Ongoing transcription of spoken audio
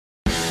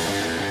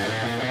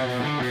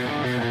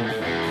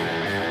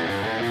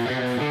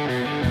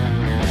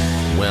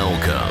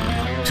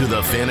to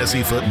the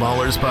Fantasy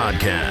Footballers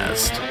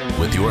Podcast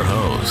with your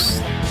hosts,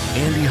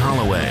 Andy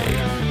Holloway,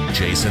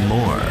 Jason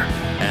Moore,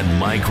 and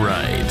Mike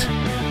Wright.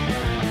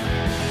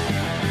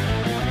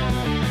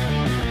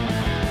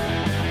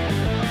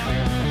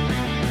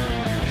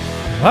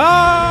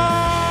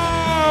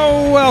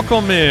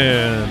 Welcome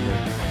in.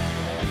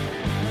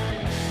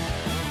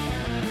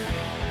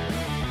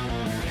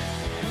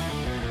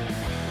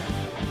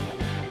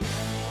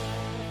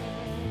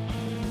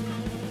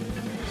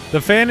 The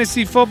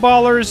Fantasy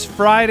Footballers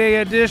Friday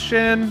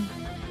edition.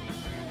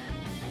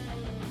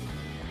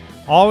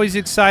 Always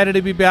excited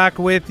to be back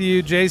with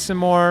you. Jason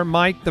Moore,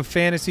 Mike, the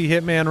Fantasy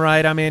Hitman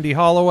Wright. I'm Andy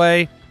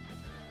Holloway.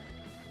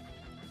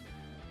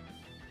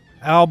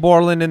 Al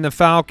Borland and the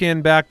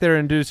Falcon back there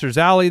in Deucer's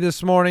Alley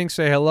this morning.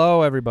 Say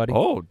hello, everybody.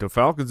 Oh, the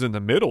Falcon's in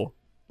the middle.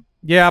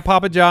 Yeah,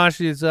 Papa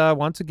Josh is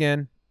once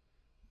again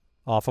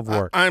off of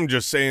work. I'm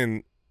just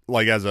saying,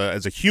 like, as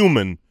a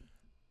human,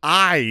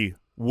 I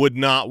would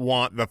not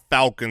want the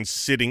Falcon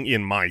sitting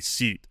in my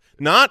seat.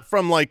 Not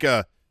from like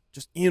a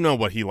just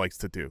what he likes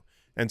to do.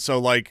 And so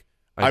like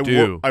I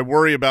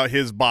worry about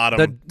his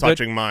bottom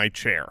touching my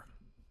chair.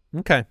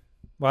 Okay.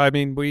 Well, I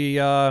mean, we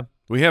have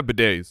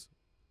bidets.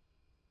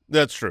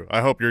 That's true.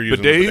 I hope you're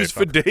using bidets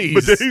for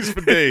days. Bidets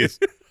for days.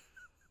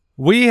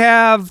 We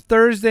have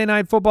Thursday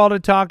Night Football to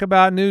talk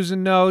about, news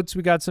and notes.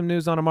 We got some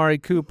news on Amari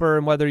Cooper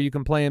and whether you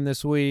can play him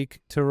this week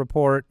to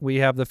report. We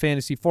have the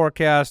fantasy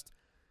forecast.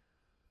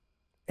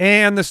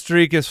 And the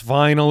streak is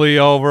finally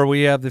over.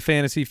 We have the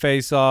fantasy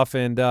face-off,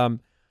 and I'm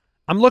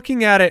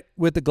looking at it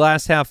with the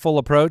glass half full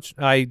approach.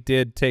 I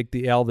did take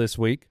the L this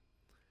week,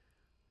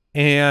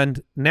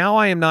 and now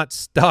I am not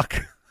stuck.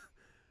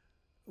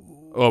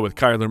 Oh, with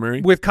Kyler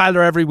Murray? With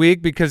Kyler every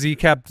week because I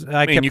kept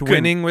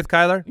winning with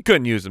Kyler. You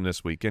couldn't use him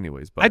this week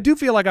anyways. But I do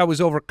feel like I was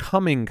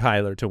overcoming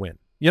Kyler to win.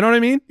 You know what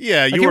I mean?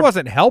 Yeah. Like he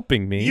wasn't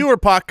helping me. You were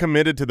pot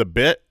committed to the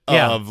bit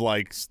of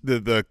like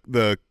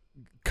the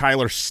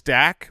Kyler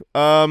stack,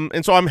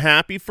 and so I'm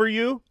happy for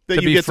you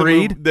that you get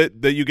freed.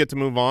 that you get to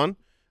move on.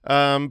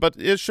 But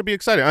it should be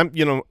exciting.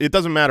 It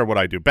doesn't matter what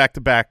I do.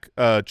 Back-to-back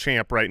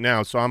champ right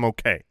now, so I'm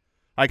okay.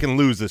 I can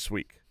lose this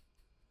week.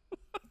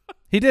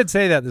 He did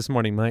say that this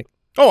morning, Mike.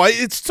 Oh,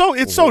 it's so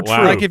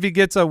true. Like if he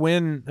gets a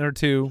win or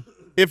two,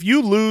 if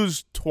you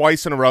lose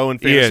twice in a row in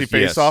fantasy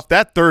face-off,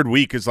 that third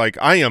week is like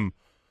I am.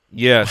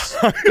 Yes,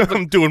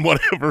 I'm doing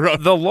whatever.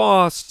 The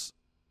loss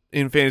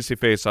in fantasy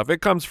face-off,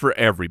 it comes for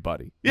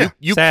everybody. Yeah,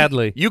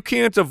 sadly. You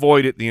can't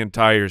avoid it the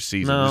entire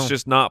season. No. It's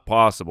just not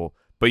possible.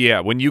 But,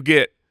 yeah, when you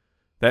get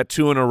that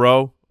 2 in a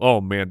row,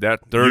 oh, man, that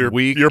third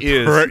week you're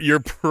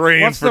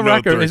praying what's for the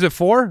record? 3. Is it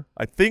 4?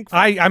 I think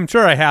I'm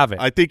sure I have it.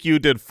 I think you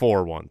did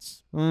 4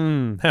 once.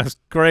 That's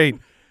great.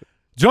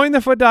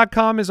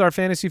 JoinTheFoot.com is our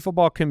fantasy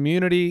football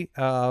community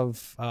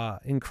of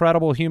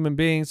incredible human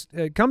beings.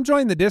 Come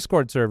join the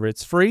Discord server.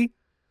 It's free.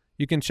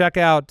 You can check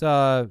out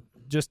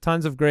just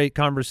tons of great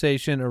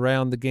conversation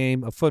around the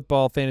game of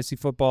football, fantasy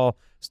football,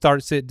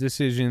 start-sit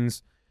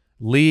decisions,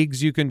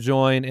 leagues you can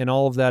join, and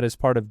all of that is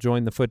part of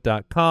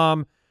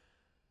jointhefoot.com.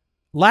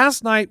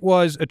 Last night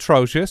was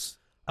atrocious.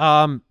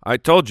 I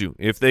told you,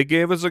 if they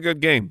gave us a good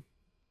game,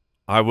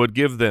 I would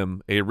give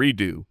them a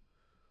redo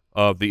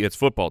of the It's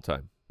Football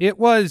Time. It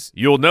was.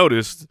 You'll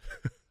notice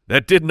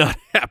that did not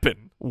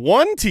happen.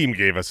 One team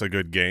gave us a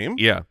good game.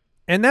 Yeah.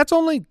 And that's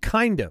only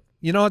kind of.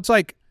 It's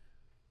like,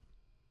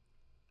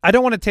 I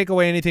don't want to take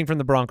away anything from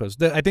the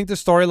Broncos. I think the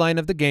storyline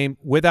of the game,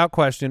 without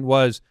question,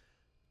 was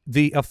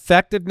the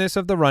effectiveness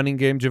of the running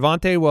game.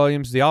 Javonte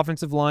Williams, the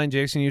offensive line.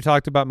 Jason, you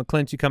talked about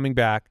McClinchy coming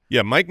back.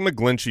 Yeah, Mike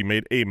McGlinchey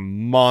made a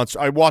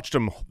monster. I watched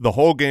him the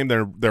whole game.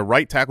 Their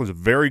right tackle was a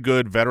very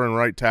good veteran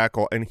right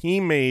tackle, and he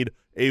made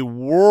a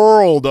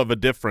world of a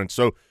difference.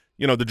 So,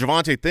 the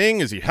Javonte thing,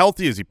 is he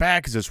healthy? Is he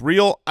back? Is this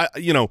real?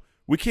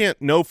 We can't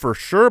know for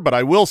sure, but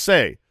I will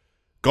say,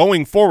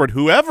 going forward,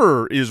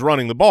 whoever is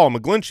running the ball,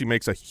 McGlinchey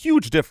makes a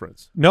huge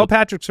difference. No,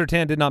 Patrick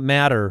Surtain did not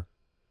matter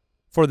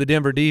for the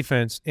Denver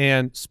defense.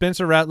 And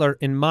Spencer Rattler,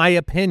 in my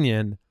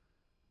opinion,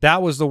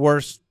 that was the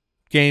worst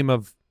game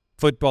of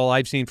football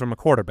I've seen from a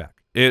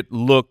quarterback. It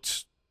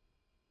looked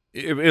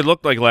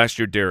like last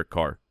year Derek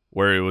Carr,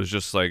 where it was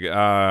just like,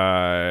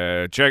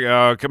 check,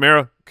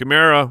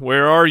 Kamara,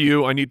 where are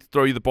you? I need to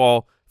throw you the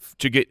ball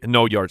to get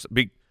no yards.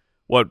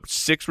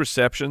 6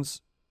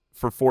 receptions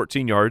for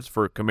 14 yards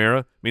for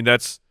Kamara. I mean,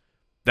 that's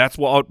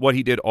what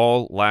he did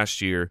all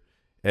last year.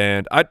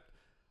 And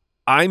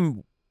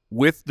I'm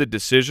with the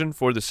decision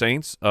for the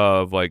Saints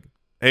of like,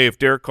 hey, if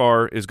Derek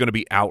Carr is going to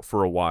be out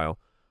for a while,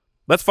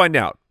 let's find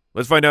out.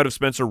 Let's find out if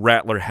Spencer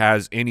Rattler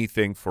has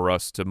anything for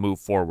us to move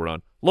forward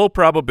on. Low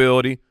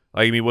probability.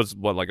 Like, he was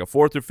like a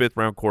 4th or 5th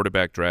round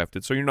quarterback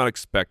drafted, so you're not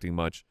expecting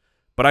much.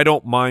 But I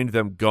don't mind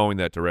them going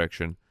that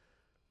direction.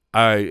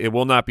 It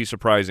will not be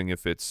surprising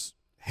if it's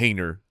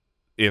Haener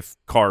if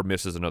Carr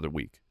misses another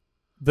week.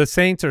 The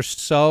Saints are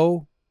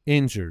so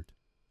injured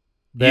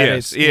that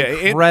it's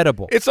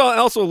incredible. It's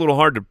also a little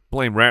hard to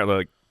blame Rattler.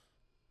 Like,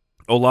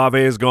 Olave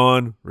is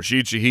gone.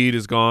 Rashid Shaheed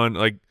is gone.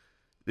 Like,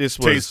 this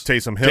was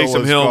Taysom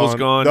Hill was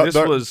gone. This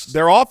was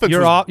their offense.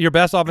 Your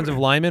best offensive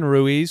lineman,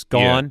 Ruiz,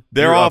 gone. Yeah,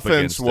 their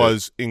offense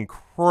was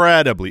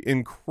incredibly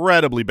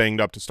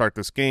banged up to start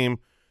this game.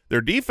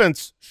 Their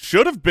defense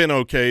should have been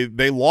okay.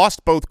 They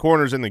lost both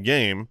corners in the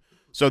game,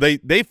 so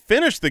they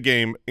finished the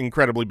game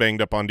incredibly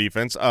banged up on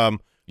defense.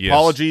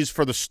 Apologies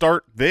for the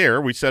start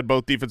there. We said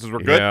both defenses were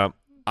good. Yeah.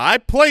 I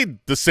played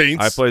the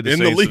Saints in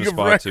the league of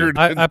record.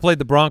 I played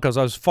the Broncos.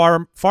 I was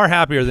far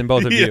happier than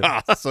both of you.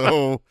 Yeah,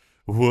 so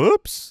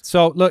whoops.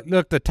 So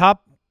look, the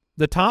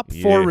top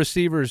four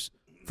receivers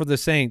for the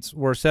Saints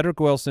were Cedric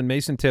Wilson,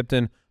 Mason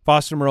Tipton,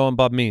 Foster Moreau, and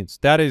Bub Means.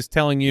 That is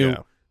telling you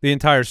the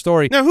entire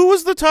story. Now, who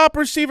was the top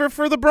receiver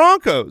for the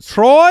Broncos?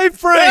 Troy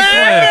Franklin.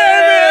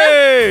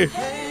 Hey!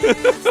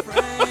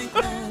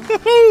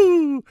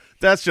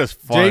 That's just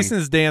fun.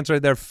 Jason's dance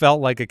right there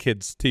felt like a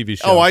kid's TV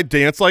show. Oh, I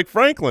dance like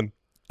Franklin.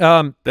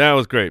 That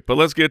was great. But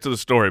let's get to the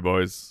story,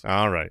 boys.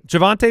 All right.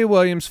 Javonte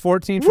Williams,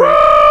 14 for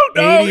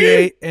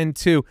 88 and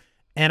 2.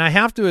 And I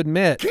have to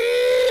admit,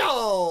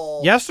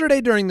 yesterday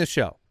during the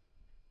show,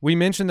 we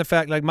mentioned the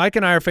fact, like Mike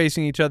and I are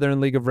facing each other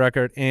in League of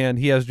Record, and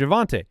he has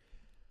Javonte.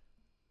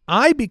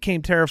 I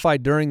became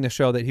terrified during the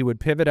show that he would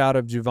pivot out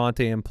of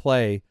Javonte and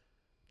play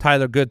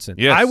Tyler Goodson.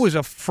 Yes. I was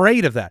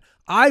afraid of that.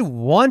 I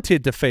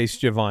wanted to face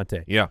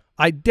Javonte. Yeah.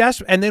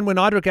 And then when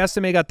Audric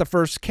Estime got the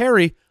first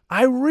carry,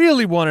 I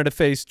really wanted to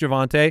face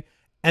Javonte.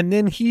 And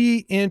then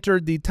he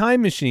entered the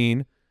time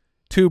machine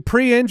to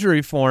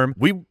pre-injury form.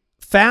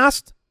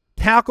 Fast,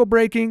 tackle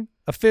breaking,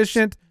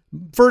 efficient,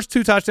 first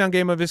 2 touchdown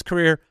game of his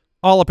career,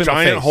 all up in the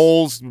face. Giant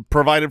holes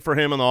provided for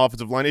him on the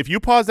offensive line. If you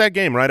pause that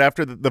game right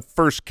after the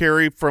first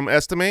carry from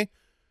Estime,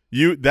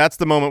 that's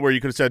the moment where you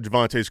could have said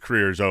Javonte's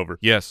career is over.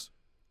 Yes.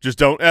 Just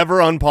don't ever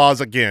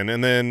unpause again.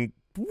 And then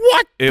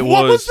what?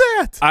 What was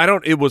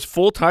that? It was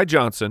full Ty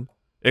Johnson,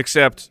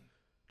 except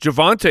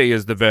Javonte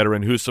is the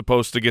veteran who's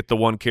supposed to get the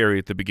one carry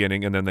at the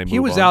beginning, and then they move on. He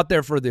was out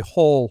there for the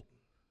whole,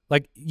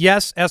 like,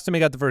 yes, Estime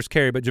got the first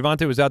carry, but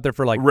Javonte was out there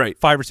for like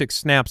 5 or 6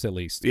 snaps at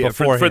least. Yeah,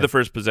 for the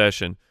first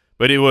possession.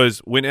 But it was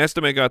when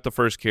Estime got the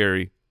first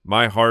carry,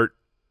 my heart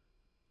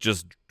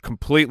just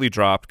completely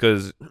dropped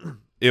because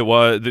it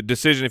was the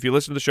decision. If you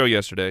listened to the show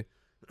yesterday,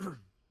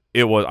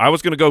 I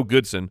was going to go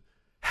Goodson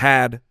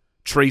had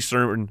Trey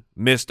Sermon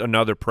missed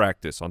another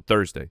practice on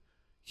Thursday.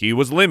 He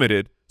was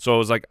limited, so it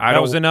was like that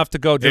was enough to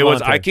go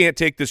Javonte. I can't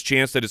take this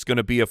chance that it's going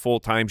to be a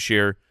full-time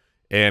share.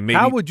 And maybe,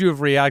 how would you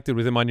have reacted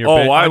with him on your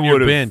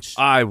bench?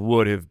 I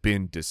would have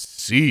been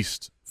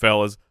deceased,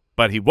 fellas.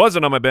 But he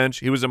wasn't on my bench.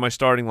 He was in my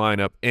starting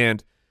lineup.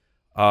 And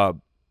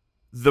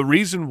the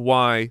reason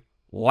why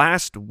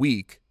last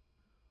week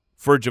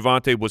for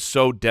Javonte was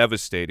so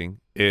devastating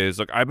is,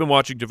 look, I've been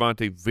watching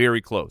Javonte very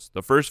close.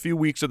 The first few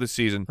weeks of the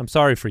season. I'm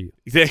sorry for you.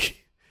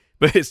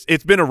 But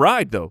it's been a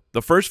ride, though.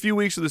 The first few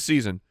weeks of the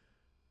season,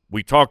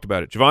 we talked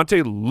about it.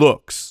 Javonte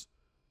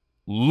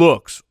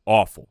looks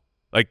awful.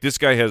 Like this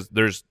guy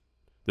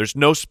there's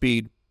no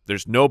speed,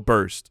 there's no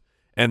burst.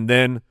 And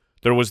then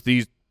there was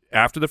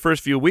after the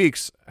first few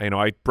weeks,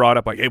 I brought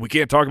up like, hey, we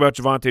can't talk about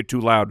Javonte too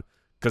loud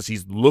because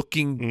he's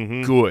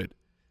looking good.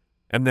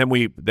 And then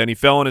he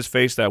fell on his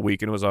face that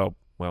week, and it was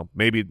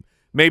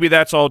maybe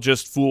that's all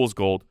just fool's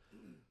gold.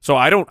 So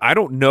I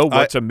don't know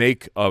what to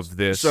make of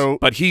this.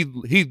 But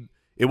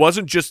it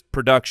wasn't just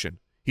production.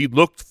 He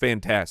looked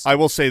fantastic. I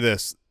will say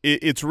this: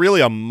 it's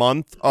really a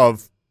month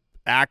of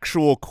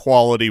actual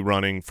quality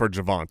running for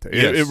Javonte.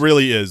 Yes. It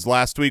really is.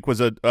 Last week was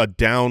a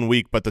down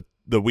week, but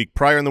the week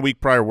prior and the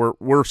week prior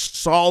were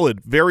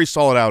solid, very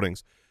solid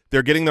outings.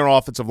 They're getting their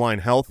offensive line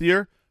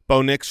healthier.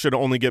 Bo Nix should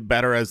only get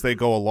better as they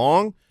go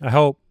along. I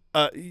hope.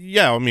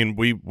 Yeah, I mean,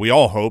 we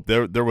all hope.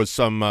 There was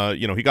some,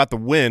 he got the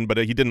win, but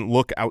he didn't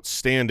look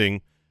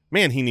outstanding.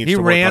 Man, he needs to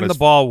work on his... He ran the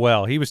ball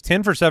well. He was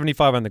 10 for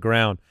 75 on the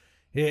ground.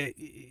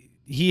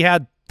 He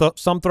had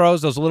some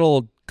throws, those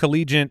little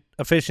collegiate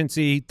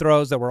efficiency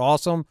throws that were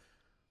awesome.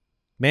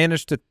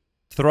 Managed to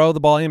throw the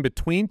ball in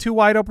between 2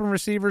 wide open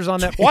receivers on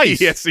that twice.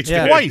 Yes,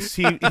 twice.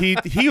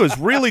 He was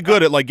really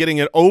good at like getting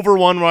it over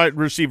one wide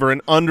receiver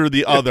and under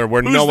the other,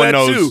 where no one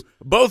knows.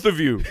 Both of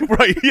you,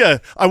 right? Yeah,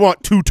 I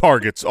want 2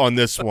 targets on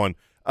this one.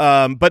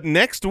 But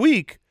next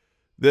week,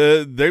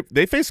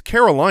 they face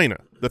Carolina,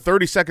 the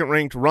 32nd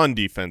ranked run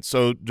defense.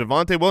 So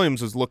Javonte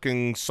Williams is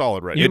looking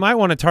solid right now. You might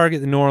want to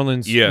target the New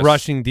Orleans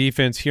rushing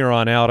defense here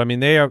on out. I mean,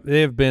 they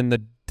have been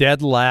the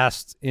dead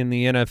last in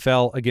the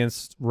NFL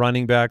against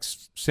running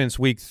backs since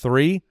week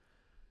 3.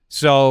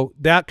 So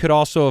that could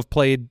also have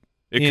played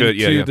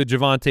into the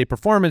Javonte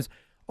performance.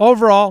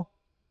 Overall,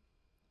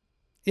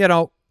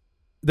 the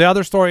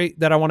other story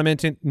that I want to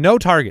mention, no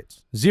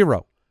targets,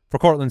 0 for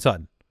Cortland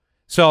Sutton.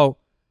 So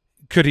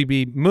could he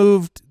be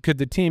moved? Could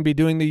the team be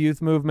doing the youth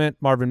movement?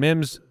 Marvin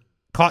Mims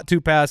caught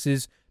 2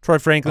 passes. Troy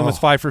Franklin was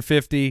 5 for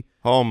 50.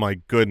 Oh, my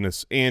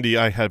goodness. Andy,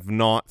 I have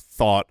not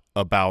thought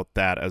about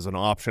that as an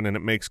option, and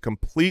it makes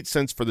complete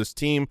sense for this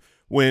team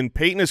when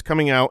Peyton is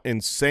coming out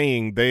and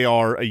saying they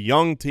are a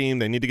young team,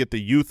 they need to get the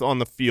youth on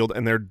the field,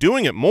 and they're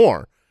doing it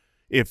more.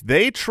 If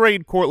they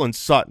trade Cortland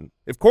Sutton,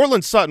 if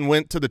Cortland Sutton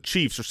went to the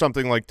Chiefs or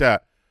something like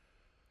that,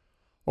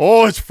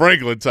 Oh, it's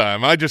Franklin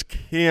time. I just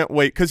can't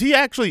wait because he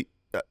actually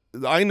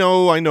I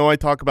know I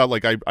talk about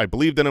like I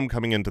believed in him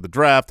coming into the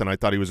draft and I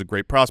thought he was a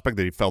great prospect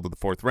that he fell to the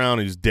 4th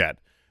round. He's dead.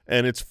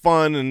 And it's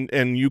fun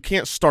and you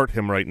can't start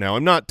him right now.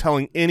 I'm not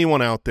telling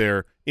anyone out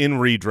there in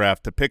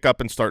redraft to pick up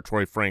and start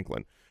Troy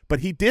Franklin. But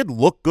he did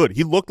look good.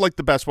 He looked like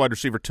the best wide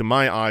receiver to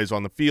my eyes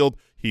on the field.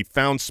 He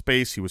found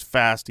space. He was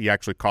fast. He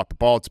actually caught the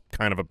ball. It's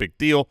kind of a big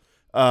deal.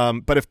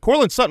 But if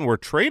Courtland Sutton were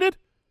traded,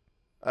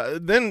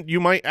 then you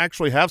might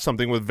actually have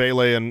something with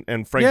Vele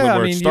and Franklin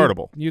where it's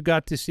startable. You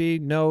got to see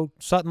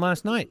Sutton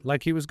last night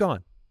like he was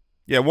gone.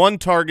 Yeah, one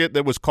target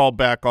that was called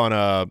back on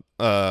a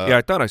yeah,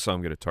 I thought I saw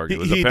him get a target. It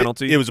was a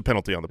penalty? It was a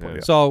penalty on the play.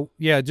 Yeah. So,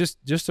 yeah,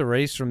 just a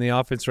race from the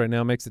offense right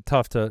now makes it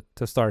tough to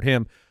start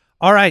him.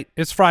 All right,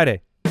 it's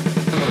Friday.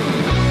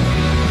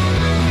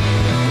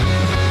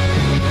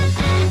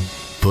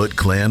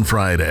 FootClan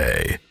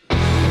Friday.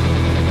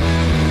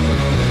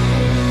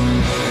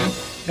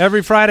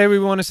 Every Friday, we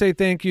want to say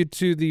thank you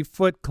to the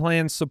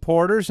FootClan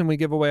supporters, and we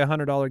give away a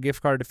 $100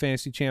 gift card to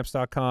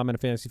fantasychamps.com and a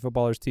Fantasy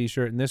Footballers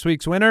t-shirt. And this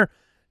week's winner,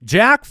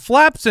 Jack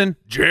Flapson.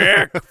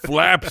 Jack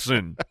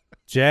Flapson.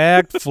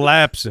 Jack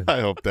Flapson.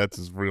 I hope that's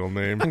his real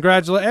name.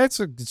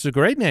 Congratulations. It's a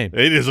great name.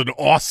 It is an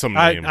awesome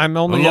name. I'm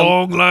only a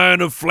long line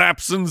of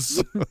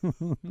Flapsons.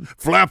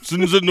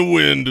 Flapsons in the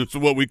wind is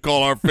what we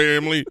call our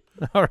family.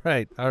 All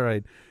right.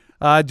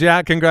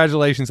 Jack,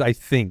 congratulations, I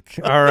think.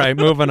 All right,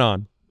 moving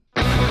on.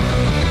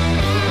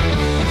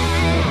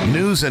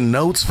 News and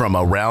notes from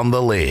around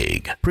the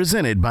league.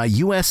 Presented by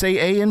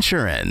USAA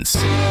Insurance.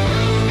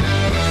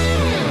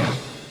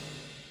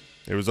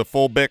 It was a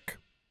full Bic.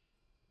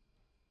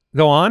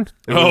 Go on.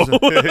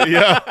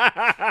 Yeah.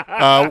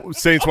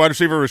 Saints wide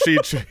receiver Rashid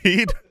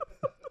Shaheed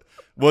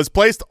was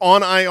placed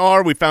on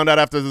IR. We found out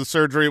after the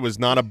surgery it was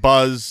not a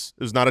buzz.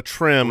 It was not a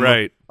trim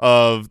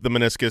of the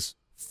meniscus.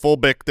 Full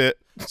Bic'd it.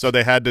 So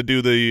they had to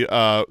do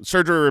the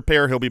surgery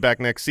repair. He'll be back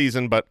next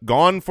season, but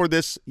gone for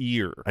this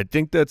year. I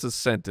think that's a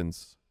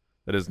sentence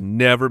that has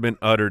never been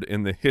uttered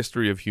in the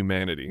history of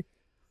humanity.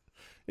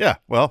 Yeah,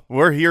 well,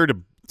 we're here to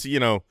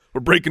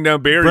we're breaking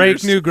down barriers.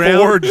 Break new ground.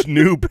 Forge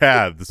new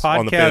paths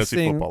on the fantasy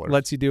Podcasting footballers.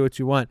 lets you do what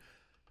you want.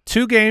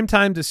 2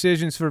 game-time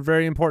decisions for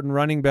very important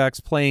running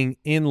backs playing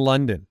in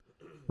London.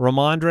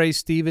 Ramondre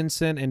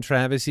Stevenson and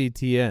Travis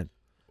Etienne.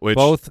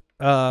 Both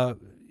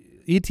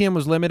Etienne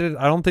was limited.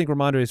 I don't think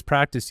Ramondre has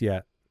practiced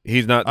yet.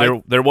 He's not.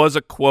 There was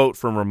a quote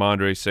from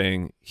Ramondre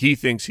saying he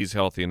thinks he's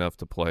healthy enough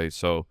to play.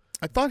 So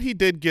I thought he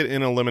did get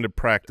in a limited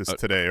practice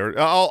today, or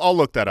I'll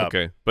look that up.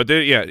 Okay, but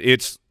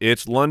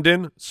it's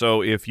London.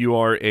 So if you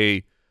are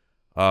a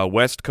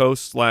West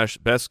Coast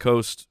 / Best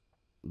Coast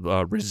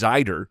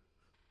resider,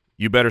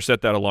 you better set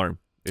that alarm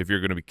if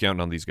you're going to be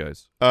counting on these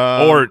guys,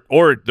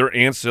 or their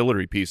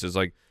ancillary pieces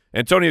like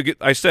Antonio.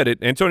 I said it.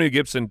 Antonio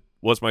Gibson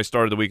was my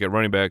start of the week at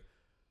running back.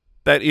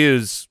 That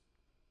is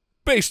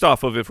based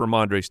off of if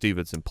Ramondre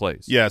Stevenson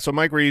plays. Yeah, so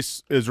Mike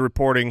Reese is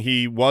reporting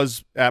he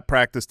was at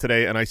practice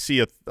today, and I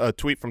see a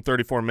tweet from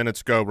 34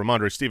 minutes ago,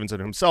 Ramondre Stevenson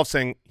himself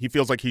saying he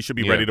feels like he should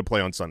be ready to play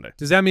on Sunday.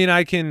 Does that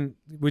mean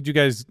would you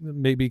guys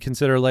maybe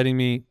consider letting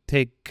me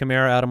take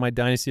Kamara out of my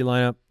dynasty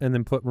lineup and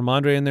then put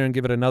Ramondre in there and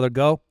give it another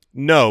go?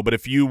 No, but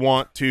if you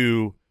want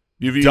to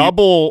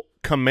double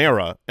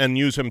Kamara and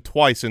use him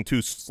twice in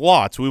 2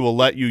 slots, we will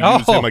let you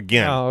use him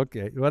again. Oh,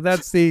 okay. Well,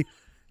 that's the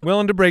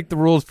willing to break the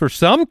rules for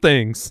some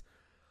things.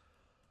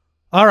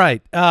 All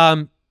right.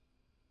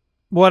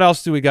 What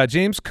else do we got?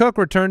 James Cook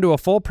returned to a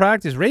full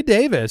practice. Ray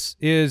Davis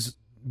is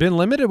been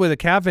limited with a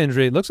calf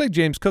injury. It looks like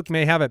James Cook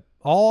may have it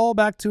all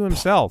back to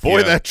himself.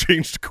 Boy, that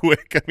changed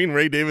quick. I mean,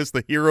 Ray Davis,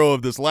 the hero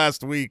of this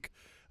last week,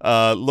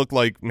 looked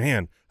like,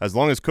 man, as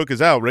long as Cook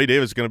is out, Ray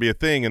Davis is going to be a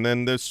thing, and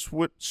then the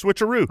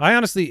switcheroo. I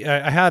honestly,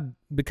 I had,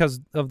 because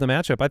of the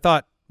matchup, I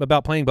thought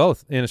about playing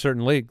both in a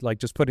certain league, like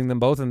just putting them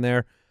both in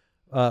there.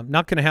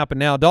 Not going to happen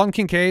now. Dalton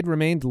Kincaid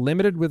remained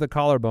limited with a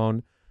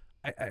collarbone.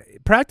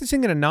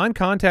 Practicing in a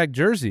non-contact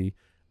jersey.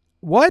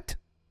 What?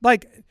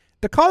 Like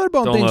the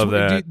collarbone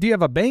things. Do you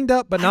have a banged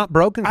up but not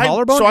broken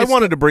collarbone? So I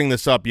wanted to bring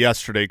this up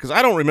yesterday because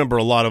I don't remember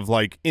a lot of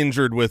like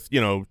injured with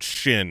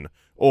shin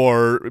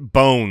or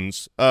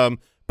bones.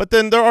 But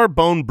then there are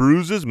bone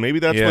bruises. Maybe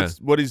that's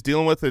what he's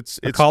dealing with. It's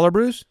a collar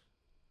bruise.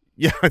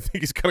 Yeah, I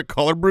think he's got a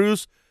collar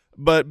bruise.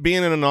 But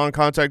being in a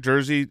non-contact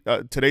jersey,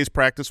 today's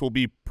practice will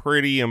be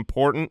pretty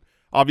important.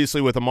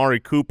 Obviously, with Amari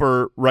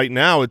Cooper right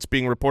now, it's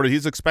being reported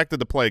he's expected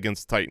to play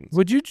against the Titans.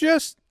 Would you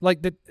just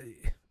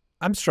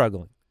I'm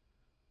struggling.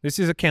 This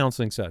is a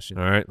counseling session.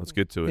 All right, let's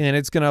get to it. And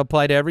it's going to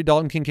apply to every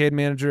Dalton Kincaid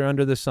manager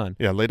under the sun.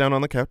 Yeah, lay down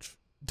on the couch.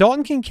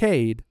 Dalton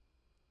Kincaid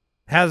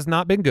has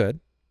not been good.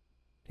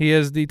 He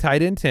is the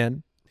tight end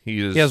 10.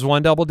 He has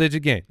 1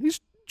 double-digit game.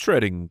 He's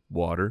treading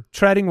water.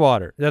 Treading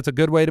water. That's a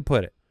good way to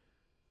put it.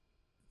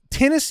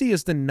 Tennessee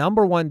is the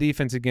 #1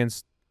 defense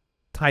against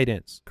tight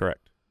ends. Correct.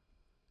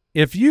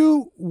 If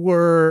you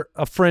were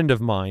a friend of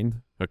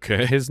mine,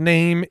 okay, his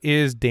name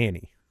is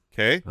Danny.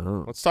 Okay,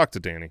 let's talk to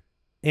Danny.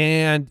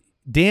 And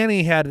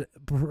Danny had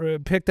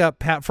picked up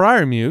Pat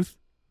Freiermuth,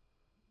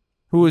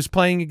 who was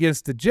playing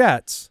against the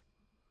Jets.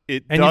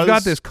 You've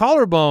got this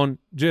collarbone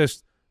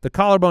just the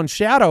collarbone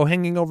shadow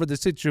hanging over the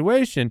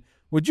situation.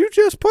 Would you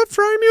just put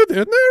Freiermuth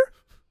in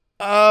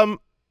there?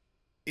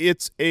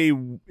 It's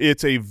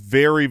a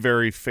very,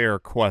 very fair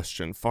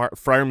question.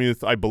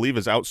 Freiermuth, I believe,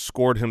 has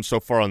outscored him so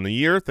far on the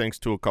year thanks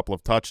to a couple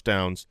of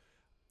touchdowns.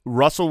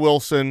 Russell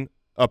Wilson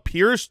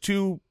appears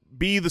to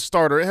be the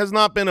starter. It has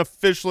not been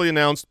officially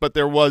announced, but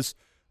there was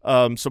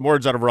some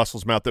words out of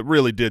Russell's mouth that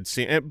really did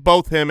seem,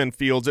 both him and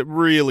Fields, it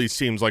really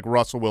seems like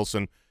Russell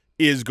Wilson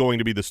is going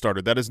to be the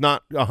starter. That is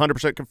not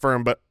 100%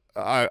 confirmed, but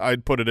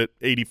I'd put it at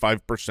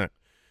 85%.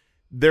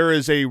 There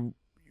is a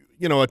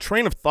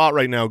train of thought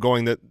right now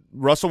going that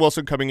Russell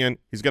Wilson coming in,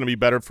 he's going to be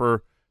better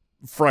for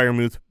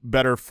Freiermuth,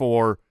 better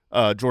for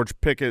George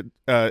Pickett.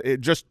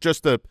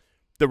 Just the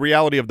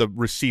reality of the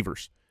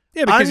receivers.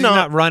 Yeah, because he's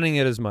not running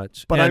it as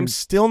much. But I'm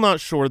still not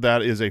sure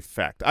that is a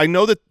fact. I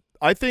know that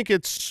I think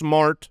it's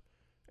smart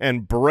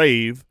and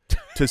brave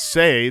to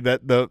say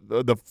that the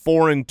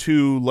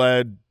 4-2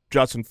 led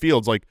Justin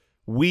Fields, like,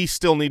 we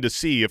still need to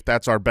see if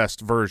that's our best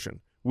version.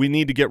 We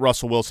need to get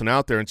Russell Wilson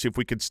out there and see if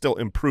we could still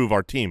improve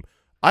our team.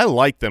 I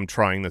like them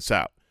trying this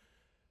out.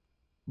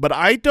 But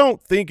I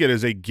don't think it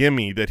is a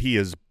gimme that he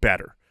is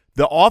better.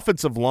 The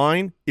offensive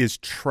line is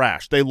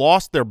trash. They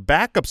lost their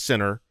backup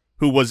center,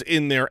 who was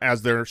in there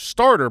as their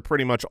starter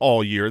pretty much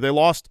all year. They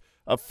lost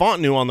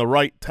Fontenot on the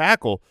right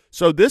tackle.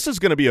 So this is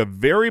going to be a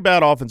very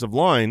bad offensive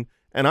line,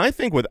 and I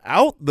think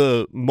without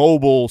the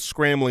mobile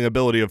scrambling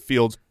ability of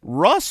Fields,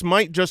 Russ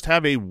might just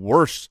have a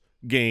worse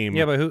game.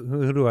 Yeah, but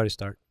who do I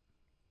start?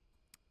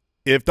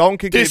 If Dalton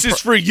Kincaid... This is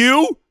for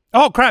you?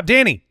 Oh, crap,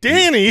 Danny.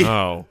 Danny?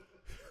 Oh.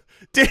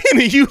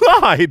 Danny, you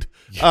lied.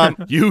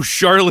 You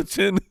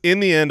charlatan. In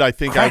the end, I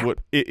think I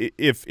would.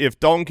 If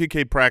Dalton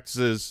Kincaid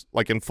practices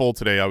like in full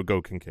today, I would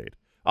go Kincaid.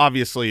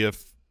 Obviously,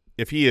 if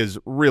he is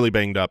really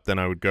banged up, then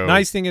I would go.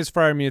 Nice thing is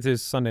Freiermuth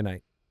is Sunday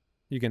night.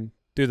 You can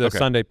do the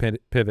Sunday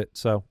pivot.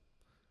 So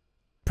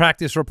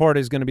practice report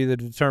is going to be the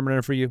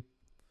determiner for you.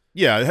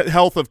 Yeah,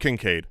 health of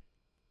Kincaid.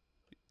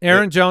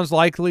 Aaron Jones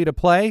likely to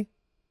play.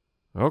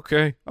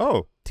 Okay.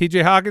 Oh.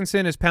 TJ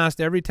Hawkinson has passed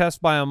every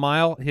test by a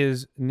mile.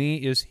 His knee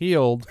is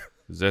healed.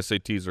 His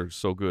SATs are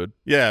so good.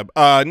 Yeah,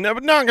 not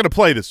going to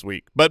play this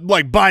week, but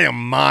like by a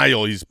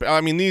mile.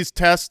 These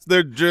tests,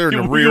 they're in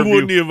a rear view.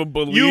 Wouldn't even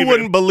believe You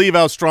wouldn't believe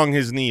how strong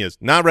his knee is.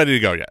 Not ready to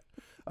go yet.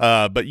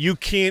 But you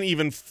can't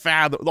even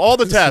fathom all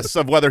the tests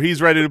of whether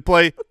he's ready to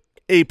play.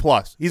 A+.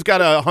 He's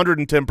got a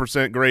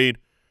 110% grade.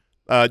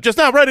 Just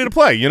not ready to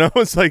play.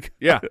 It's like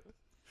yeah.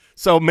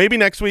 So maybe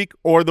next week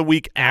or the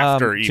week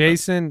after. Even.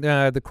 Jason,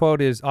 the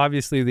quote is,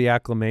 obviously the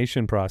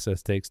acclimation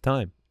process takes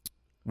time.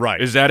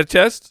 Right. Is that a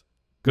test?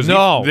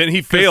 No. Then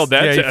he failed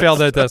that test. Yeah, he failed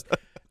that test.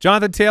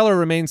 Jonathan Taylor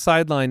remains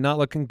sidelined, not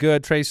looking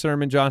good. Trey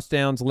Sermon, Josh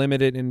Downs,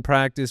 limited in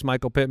practice.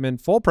 Michael Pittman,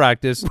 full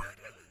practice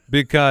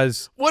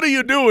because what are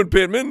you doing,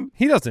 Pittman?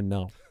 He doesn't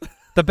know.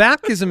 The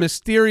back is a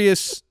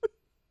mysterious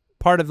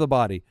part of the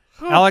body.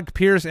 Alec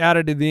Pierce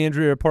added to the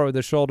injury report with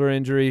a shoulder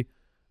injury.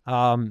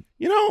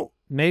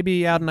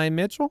 Maybe Adonai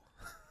Mitchell?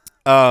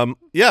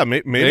 Yeah,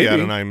 maybe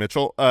Adonai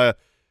Mitchell.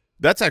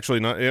 That's actually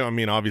not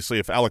 – obviously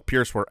if Alec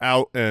Pierce were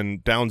out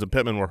and Downs and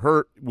Pittman were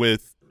hurt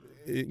with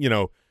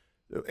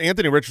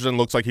Anthony Richardson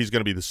looks like he's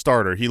going to be the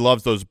starter. He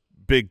loves those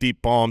big,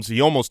 deep bombs.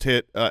 He almost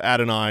hit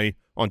Adonai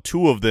on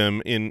 2 of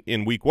them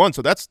in week 1.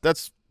 So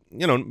that's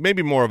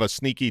maybe more of a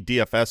sneaky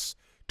DFS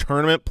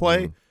tournament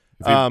play.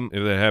 If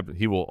that happens,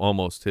 he will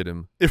almost hit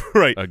him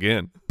right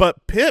again.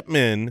 But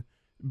Pittman –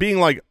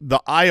 being like the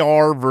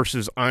IR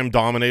versus I'm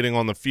dominating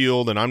on the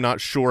field and I'm not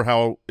sure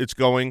how it's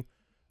going,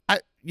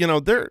 I'm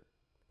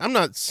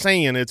not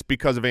saying it's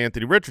because of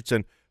Anthony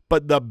Richardson,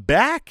 but the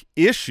back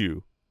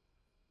issue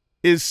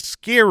is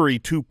scary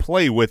to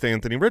play with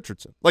Anthony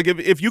Richardson. Like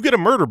if you get a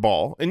murder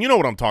ball, and you know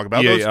what I'm talking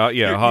about.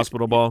 A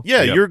hospital ball.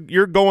 Yeah, yep.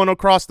 You're going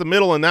across the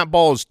middle and that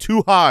ball is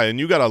too high and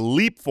you got to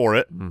leap for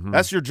it. Mm-hmm.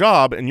 That's your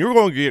job, and you're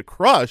going to get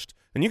crushed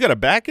and you got a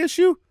back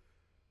issue?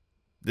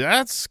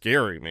 That's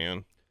scary,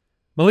 man.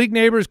 Malik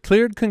Neighbors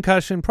cleared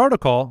concussion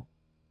protocol,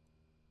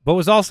 but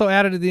was also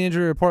added to the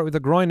injury report with a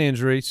groin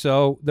injury,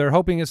 so they're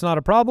hoping it's not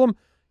a problem.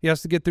 He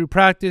has to get through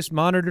practice,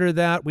 monitor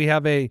that. We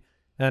have an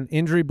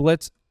Injury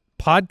Blitz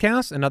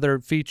podcast, another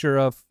feature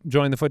of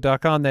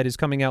jointhefoot.com that is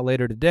coming out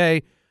later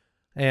today,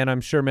 and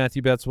I'm sure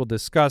Matthew Betts will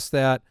discuss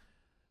that.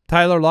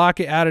 Tyler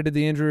Lockett added to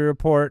the injury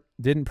report,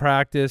 didn't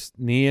practice,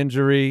 knee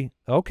injury.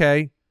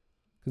 Okay.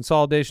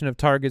 Consolidation of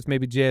targets,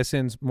 maybe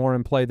JSN's more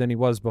in play than he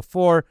was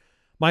before.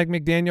 Mike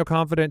McDaniel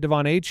confident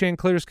Devon Achane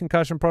clears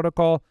concussion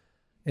protocol,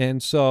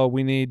 and so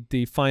we need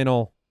the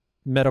final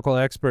medical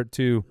expert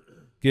to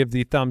give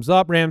the thumbs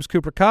up. Rams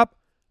Cooper Kupp,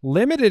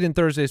 limited in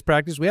Thursday's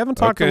practice. We haven't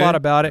talked a lot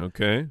about it.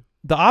 Okay.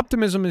 The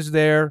optimism is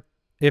there.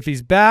 If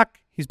he's back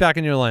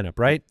in your lineup,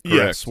 right?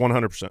 Yes,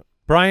 100%.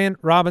 Brian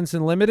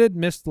Robinson limited,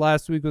 missed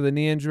last week with a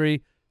knee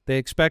injury. They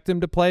expect him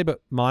to play,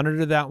 but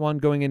monitor that one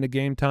going into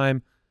game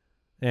time.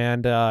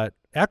 And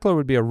Eckler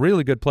would be a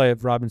really good play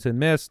if Robinson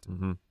missed.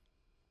 Mm-hmm.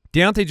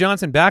 Deontay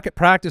Johnson back at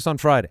practice on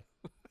Friday.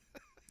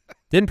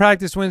 Didn't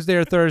practice Wednesday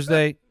or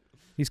Thursday.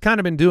 He's kind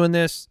of been doing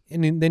this,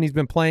 and then he's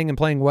been playing and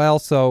playing well,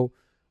 so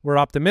we're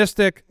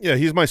optimistic. Yeah,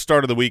 he's my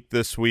start of the week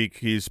this week.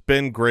 He's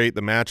been great.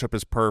 The matchup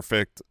is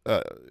perfect.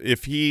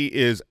 If he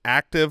is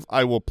active,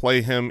 I will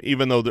play him,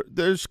 even though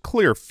there's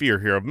clear fear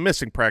here of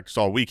missing practice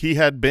all week. He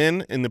had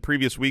been in the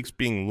previous weeks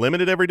being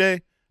limited every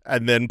day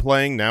and then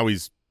playing. Now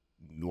he's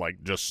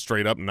like just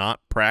straight up not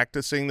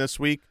practicing this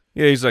week.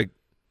 Yeah, he's like,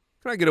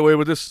 can I get away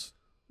with this?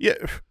 Yeah,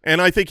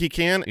 and I think he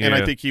can, and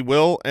I think he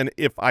will. And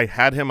if I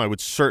had him, I would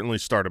certainly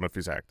start him if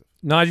he's active.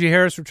 Najee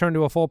Harris returned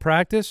to a full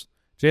practice.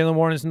 Jaylen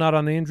Warren is not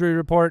on the injury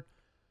report.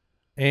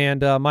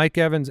 And Mike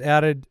Evans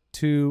added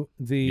to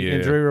the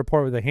injury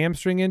report with a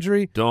hamstring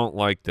injury. Don't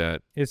like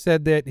that. It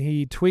said that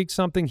he tweaked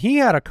something. He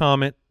had a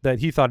comment that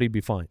he thought he'd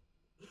be fine.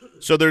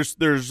 So there's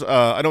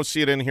I don't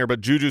see it in here, but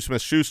Juju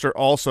Smith-Schuster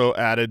also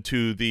added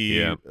to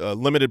the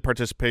limited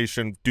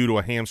participation due to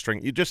a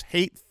hamstring. You just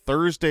hate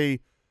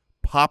Thursday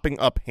popping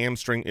up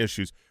hamstring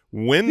issues.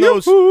 When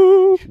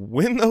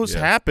those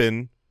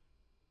happen,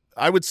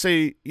 I would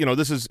say,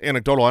 this is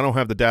anecdotal. I don't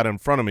have the data in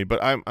front of me,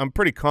 but I'm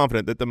pretty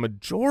confident that the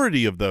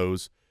majority of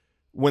those,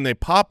 when they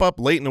pop up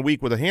late in the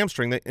week with a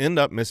hamstring, they end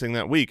up missing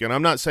that week. And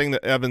I'm not saying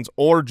that Evans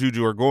or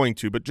Juju are going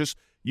to, but just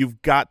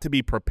you've got to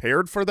be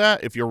prepared for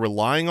that. If you're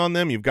relying on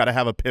them, you've got to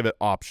have a pivot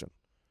option.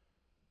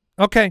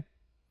 Okay.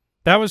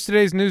 That was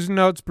today's news and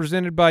notes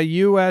presented by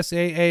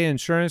USAA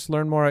Insurance.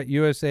 Learn more at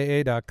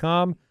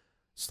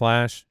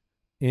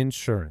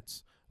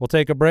usaa.com/insurance. We'll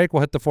take a break.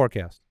 We'll hit the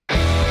forecast.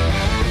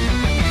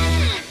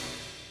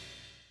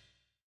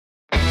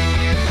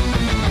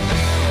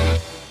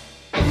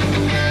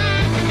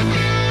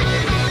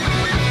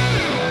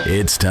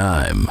 It's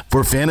time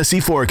for Fantasy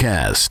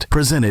Forecast,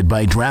 presented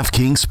by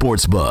DraftKings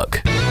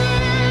Sportsbook.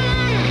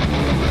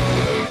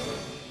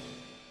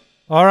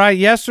 All right,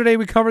 yesterday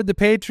we covered the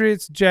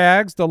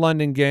Patriots-Jags, the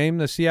London game,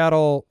 the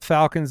Seattle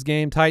Falcons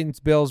game, Titans,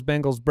 Bills,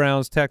 Bengals,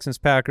 Browns, Texans,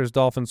 Packers,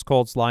 Dolphins,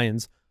 Colts,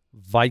 Lions,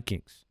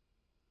 Vikings.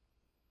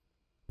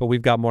 But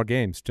we've got more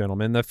games,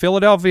 gentlemen. The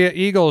Philadelphia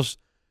Eagles,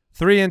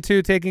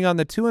 3-2, taking on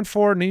the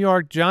 2-4 New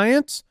York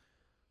Giants.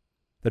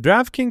 The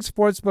DraftKings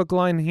Sportsbook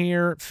line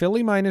here,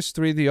 Philly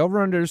 -3. The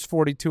over-under is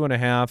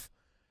 42.5.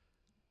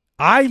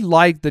 I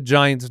like the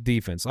Giants'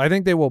 defense. I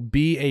think they will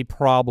be a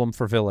problem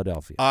for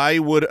Philadelphia. I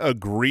would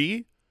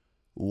agree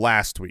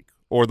last week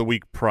or the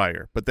week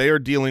prior, but they are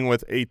dealing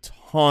with a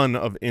ton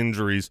of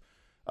injuries.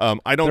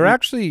 I don't. They're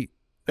actually.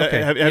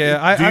 Okay.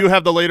 Do you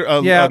have the later?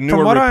 Yeah, newer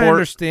from what report? I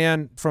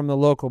understand from the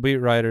local beat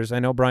writers, I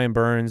know Brian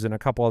Burns and a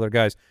couple other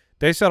guys.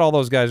 They said all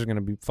those guys are going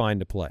to be fine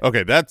to play.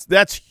 Okay,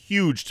 that's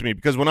huge to me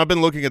because when I've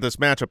been looking at this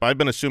matchup, I've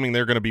been assuming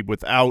they're going to be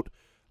without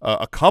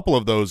a couple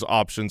of those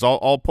options.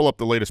 I'll pull up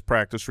the latest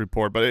practice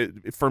report,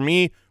 but for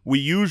me, we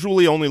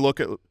usually only look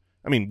at.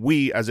 I mean,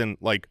 we as in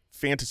like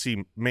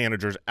fantasy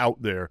managers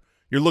out there.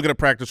 You're looking at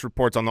practice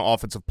reports on the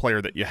offensive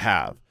player that you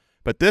have,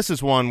 but this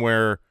is one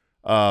where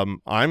I'm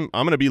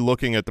going to be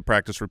looking at the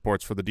practice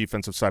reports for the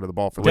defensive side of the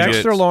ball for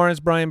Dexter Lawrence,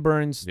 Brian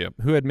Burns,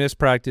 who had missed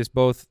practice,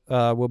 both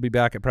will be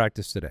back at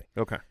practice today.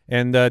 Okay,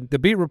 and the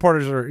beat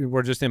reporters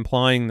were just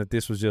implying that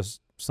this was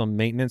just some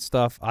maintenance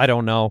stuff. I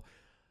don't know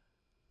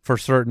for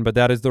certain, but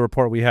that is the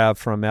report we have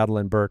from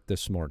Madeline Burke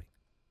this morning.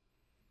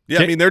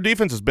 Yeah, I mean their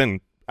defense has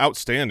been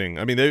outstanding.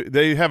 I mean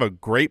they have a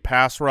great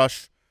pass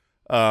rush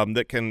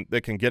that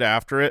can get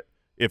after it.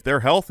 If they're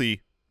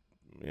healthy,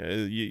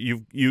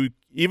 you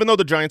even though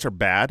the Giants are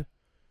bad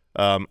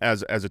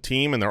as a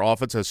team and their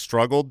offense has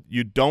struggled,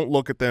 you don't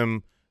look at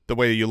them the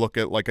way you look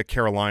at like a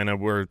Carolina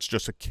where it's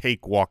just a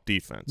cakewalk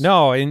defense.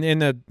 No, in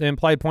the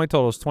implied point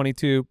total is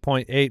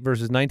 22.8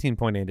 versus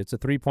 19.8. It's a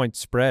 3-point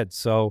spread,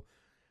 so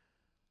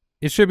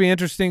it should be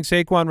interesting.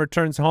 Saquon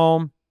returns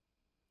home.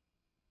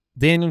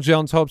 Daniel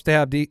Jones hopes to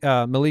have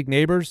Malik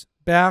Neighbors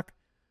back.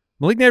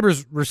 Malik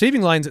Neighbors'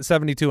 receiving line's at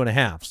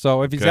 72.5,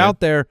 so if he's out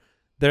there,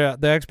 the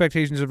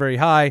expectations are very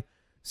high.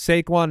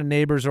 Saquon and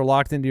Neighbors are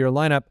locked into your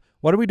lineup.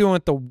 What are we doing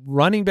with the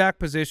running back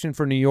position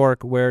for New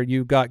York where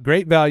you got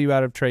great value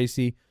out of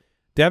Tracy?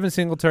 Devin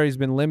Singletary's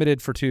been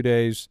limited for 2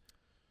 days.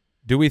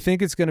 Do we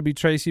think it's going to be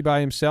Tracy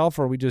by himself,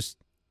 or are we just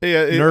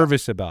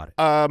nervous about it?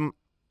 I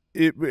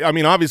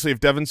mean, obviously,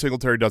 if Devin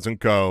Singletary doesn't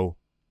go,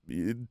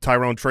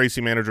 Tyrone Tracy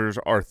managers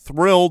are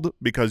thrilled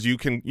because you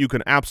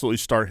can absolutely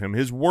start him.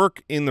 His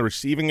work in the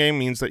receiving game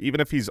means that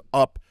even if he's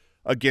up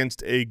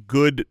against a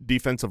good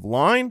defensive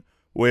line,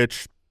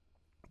 which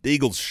the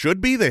Eagles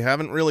should be. They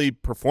haven't really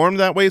performed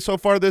that way so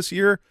far this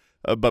year,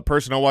 but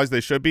personnel-wise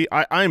they should be.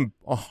 I'm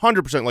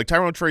 100% like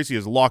Tyrone Tracy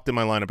is locked in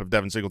my lineup if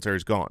Devin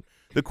Singletary's gone.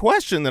 The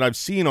question that I've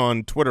seen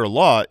on Twitter a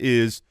lot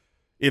is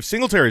if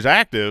Singletary's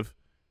active,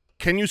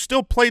 can you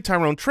still play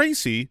Tyrone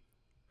Tracy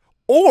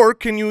or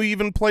can you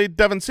even play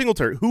Devin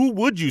Singletary? Who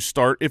would you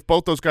start if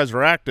both those guys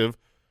are active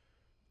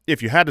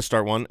if you had to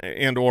start one,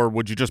 and or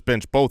would you just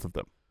bench both of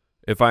them?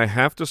 If I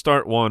have to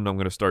start one, I'm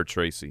going to start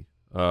Tracy.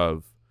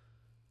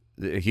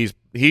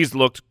 He's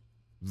looked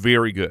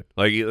very good.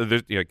 Like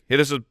hey,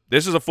 this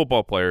is a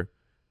football player.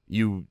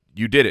 You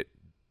did it,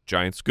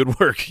 Giants. Good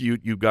work.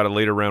 You got a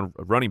later round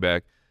running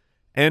back,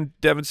 and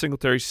Devin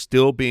Singletary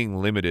still being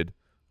limited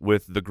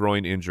with the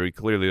groin injury.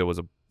 Clearly, that was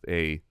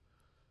a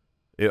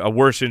a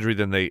worse injury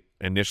than they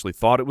initially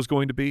thought it was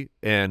going to be.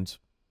 And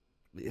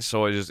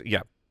so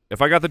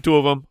if I got the two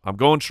of them, I'm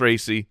going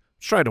Tracy.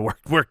 Just trying to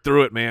work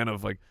through it, man,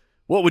 of like,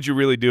 what would you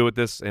really do with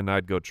this? And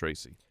I'd go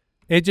Tracy.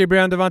 A.J.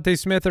 Brown, Devontae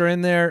Smith are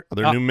in there.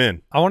 They're new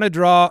men. I want to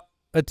draw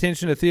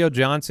attention to Theo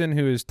Johnson,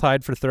 who is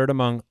tied for third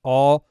among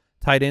all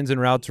tight ends and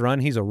routes run.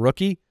 He's a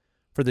rookie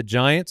for the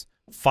Giants.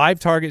 5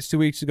 targets 2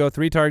 weeks ago,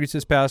 3 targets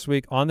this past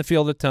week, on the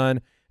field a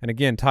ton, and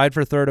again, tied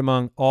for third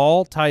among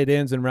all tight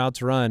ends and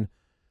routes run.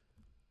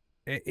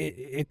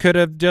 It could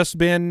have just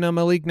been a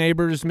Malik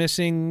Neighbors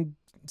missing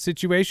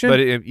situation. But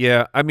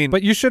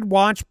but you should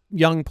watch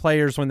young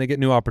players when they get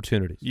new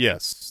opportunities.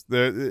 Yes,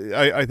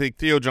 I think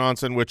Theo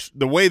Johnson, which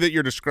the way that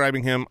you're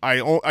describing him,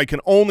 I can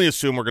only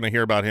assume we're going to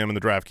hear about him in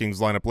the DraftKings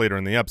lineup later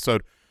in the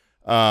episode.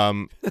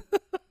 Him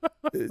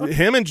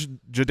and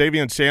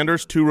Jadavian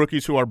Sanders, 2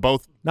 rookies who are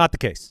both not the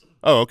case.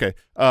 Oh, okay.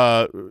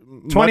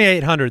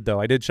 2,800 though.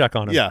 I did check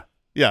on him.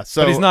 Yeah.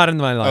 So but he's not in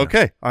my lineup.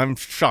 Okay, I'm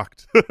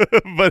shocked,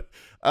 but.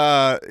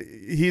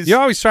 You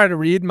always try to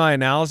read my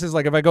analysis.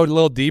 Like if I go a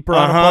little deeper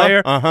on a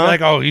player, you're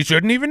like, oh, you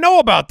shouldn't even know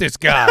about this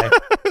guy.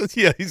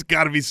 Yeah, he's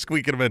got to be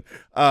squeaking him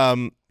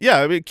in.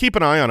 Yeah, I mean, keep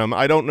an eye on him.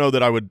 I don't know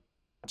that I would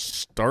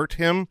start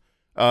him,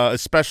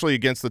 especially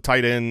against the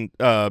tight end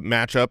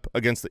matchup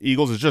against the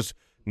Eagles. It's just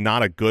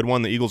not a good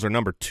one. The Eagles are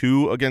number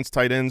 2 against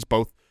tight ends,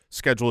 both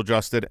schedule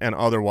adjusted and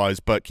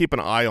otherwise. But keep an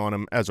eye on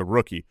him as a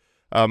rookie.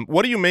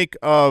 What do you make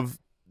of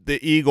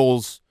the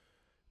Eagles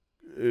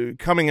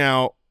coming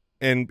out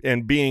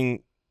and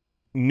being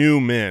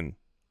new men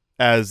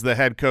as the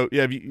head coach?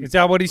 Yeah, is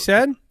that what he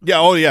said?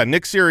 Yeah. Oh, yeah.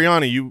 Nick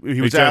Sirianni. He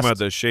was talking asked about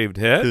the shaved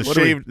head,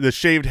 the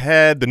shaved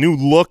head, the new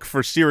look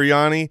for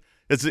Sirianni.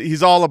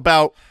 He's all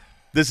about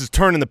this is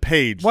turning the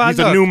page. Well, he's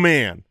look, a new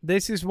man.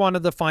 This is one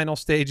of the final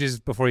stages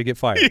before you get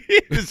fired.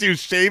 You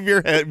shave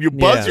your head. You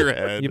buzz your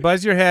head. You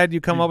buzz your head. You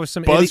come up with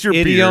some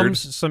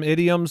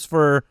idioms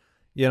for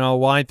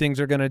why things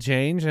are going to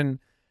change. And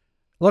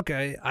look,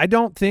 I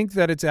don't think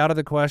that it's out of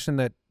the question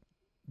that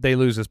they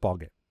lose this ball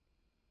game.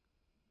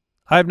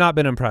 I have not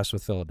been impressed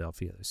with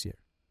Philadelphia this year.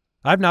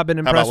 I've not been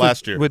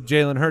impressed with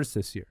Jalen Hurts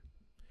this year.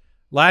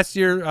 Last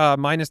year,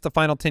 minus the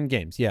final 10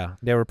 games, yeah,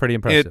 they were pretty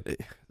impressive.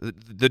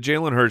 The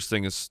Jalen Hurts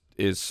thing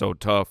is so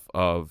tough.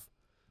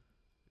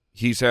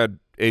 He's had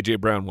A.J.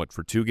 Brown,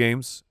 for 2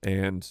 games?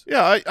 And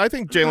yeah, I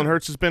think Jalen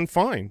Hurts has been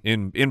fine.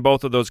 In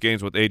both of those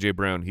games with A.J.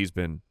 Brown, he's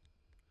been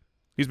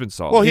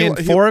solid. Well, in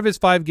 4 of his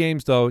 5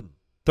 games, though,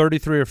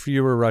 33 or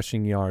fewer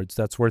rushing yards.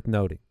 That's worth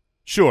noting.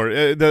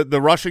 Sure.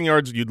 The rushing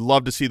yards, you'd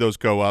love to see those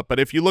go up. But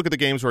if you look at the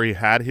games where he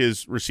had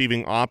his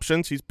receiving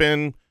options, he's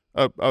been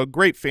a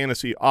great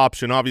fantasy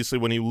option. Obviously,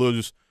 when you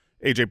lose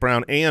A.J.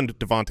 Brown and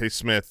Devontae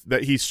Smith,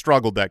 that he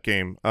struggled that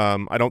game.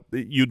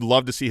 You'd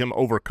love to see him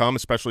overcome,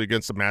 especially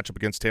against the matchup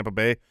against Tampa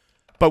Bay.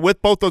 But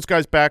with both those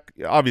guys back,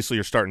 obviously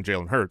you're starting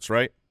Jalen Hurts,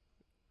 right?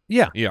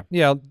 Yeah.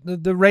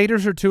 The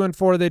Raiders are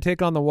 2-4. They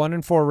take on the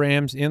 1-4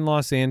 Rams in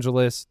Los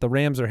Angeles. The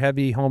Rams are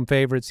heavy home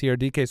favorites here.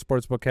 DK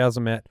Sportsbook has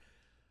them at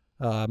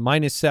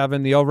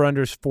 -7. The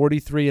over/under is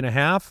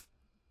 43.5.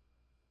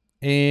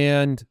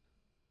 And,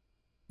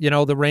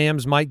 the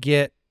Rams might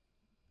get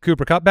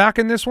Cooper Kupp back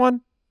in this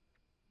one.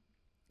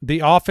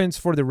 The offense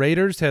for the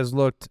Raiders has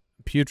looked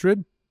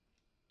putrid.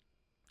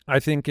 I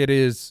think it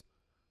is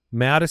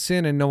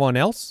Madison and no one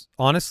else,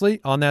 honestly,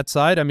 on that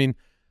side. I mean,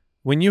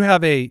 when you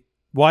have a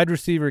wide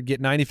receiver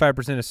get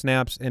 95% of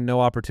snaps and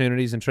no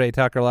opportunities, and Trey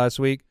Tucker last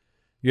week,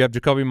 you have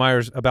Jacoby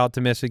Myers about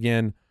to miss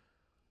again.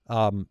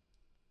 Brock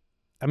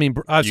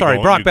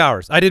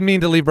Bowers. I didn't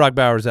mean to leave Brock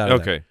Bowers out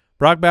of that.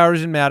 Brock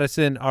Bowers and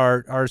Madison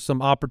are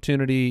some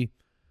opportunity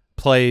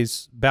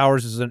plays.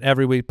 Bowers is an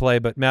every week play,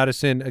 but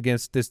Madison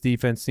against this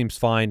defense seems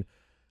fine.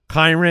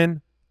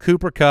 Kyren,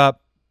 Cooper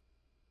Kupp,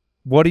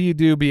 what do you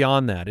do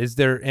beyond that? Is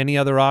there any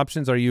other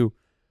options?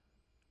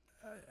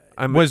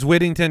 Was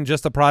Whittington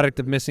just a product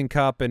of missing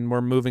Kupp and we're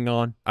moving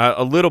on?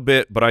 A little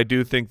bit, but I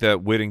do think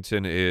that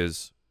Whittington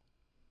is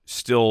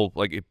still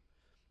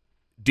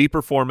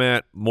deeper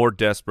format, more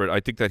desperate. I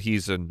think that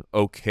he's an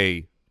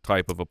okay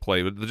type of a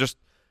play. But just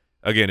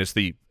again,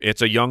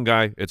 it's a young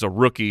guy, it's a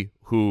rookie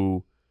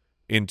who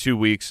in 2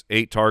 weeks,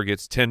 8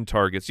 targets, 10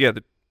 targets. Yeah,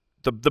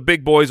 the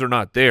big boys are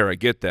not there. I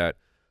get that,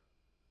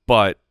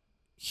 but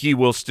he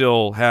will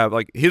still have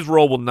his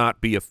role will not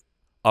be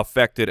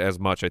affected as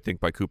much. I think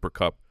by Cooper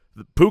Kupp,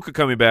 Puka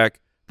coming back.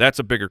 That's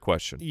a bigger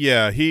question.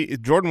 Yeah,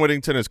 Jordan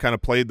Whittington has kind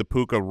of played the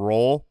Puka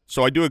role,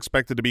 so I do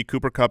expect it to be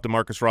Cooper Kupp,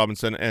 DeMarcus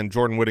Robinson, and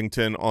Jordan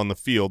Whittington on the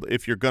field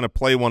if you're going to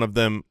play one of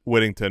them,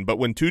 Whittington. But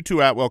when Tutu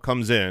Atwell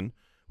comes in,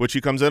 which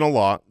he comes in a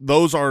lot,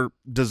 those are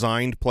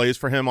designed plays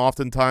for him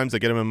oftentimes. They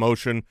get him in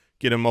motion,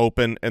 get him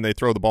open, and they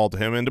throw the ball to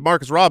him. And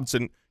DeMarcus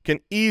Robinson can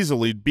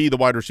easily be the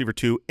wide receiver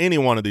 2 any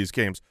one of these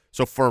games.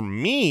 So for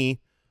me,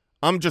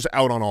 I'm just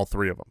out on all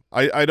 3 of them.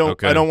 I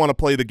don't want to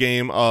play the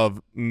game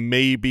of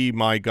maybe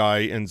my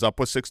guy ends up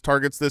with 6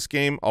 targets this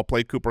game. I'll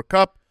play Cooper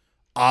Kupp.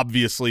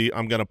 Obviously,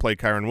 I'm going to play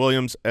Kyren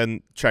Williams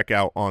and check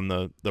out on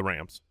the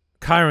Rams.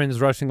 Kyron's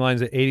rushing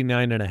line's at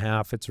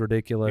 89.5. It's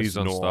ridiculous. He's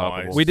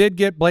unstoppable. Nice. We did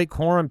get Blake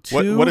Corum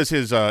too. What is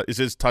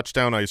his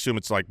touchdown? I assume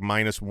it's like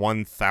minus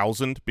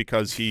 1,000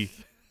 because he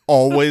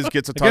always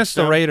gets a touchdown. Against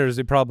the Raiders,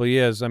 it probably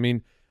is. I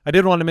mean, I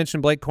did want to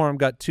mention Blake Corum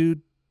got 2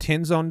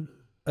 10 zone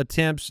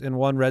attempts and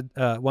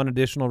one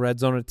additional red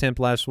zone attempt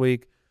last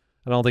week.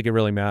 I don't think it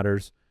really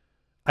matters.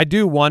 I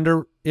do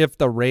wonder if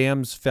the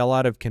Rams fell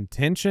out of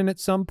contention at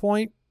some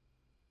point,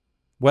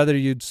 whether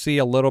you'd see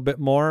a little bit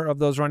more of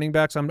those running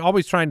backs. I'm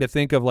always trying to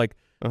think of like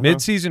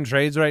mid-season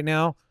trades right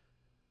now.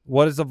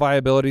 What is the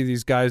viability of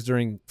these guys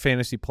during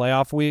fantasy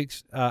playoff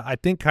weeks? I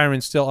think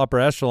Kyron's still upper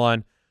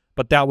echelon,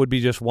 but that would be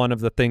just one of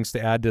the things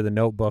to add to the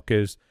notebook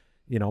is,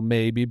 you know,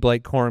 maybe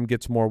Blake Corum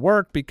gets more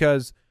work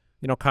because,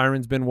 you know,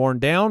 Kyron's been worn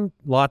down,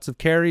 lots of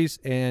carries,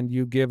 and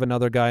you give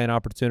another guy an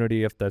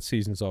opportunity if the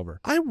season's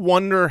over. I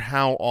wonder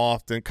how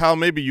often, Kyle,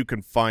 maybe you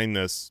can find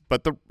this,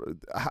 but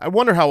I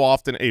wonder how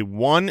often a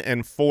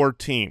 1-4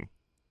 team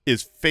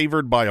is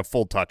favored by a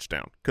full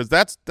touchdown, because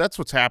that's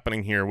what's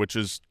happening here, which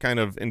is kind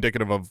of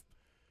indicative of,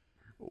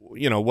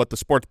 you know, what the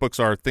sports books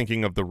are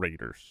thinking of the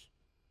Raiders.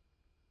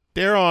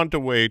 They're on the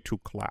way to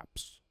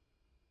collapse.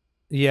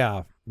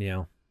 Yeah.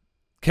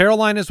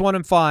 Carolina's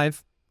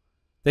 1-5.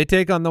 They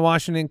take on the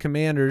Washington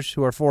Commanders,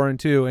 who are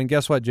 4-2, and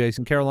guess what,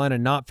 Jason? Carolina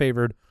not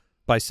favored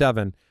by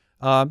 7.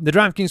 The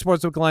DraftKings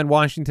Sportsbook line,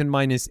 Washington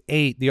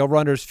 -8. The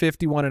over/under is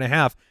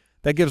 51.5.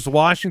 That gives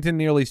Washington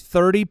nearly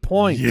 30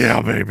 points.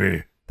 Yeah,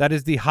 baby. That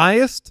is the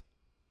highest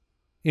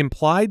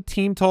implied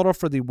team total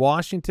for the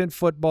Washington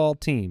football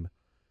team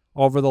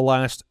over the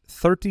last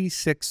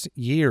 36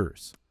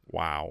 years.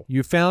 Wow.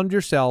 You found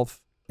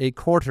yourself a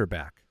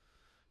quarterback.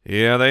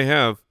 Yeah, they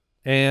have.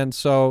 And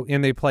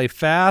they play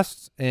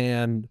fast,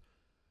 and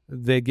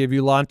they give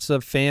you lots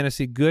of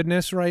fantasy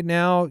goodness right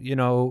now. You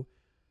know,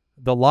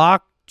 the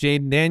lock,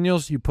 Jaden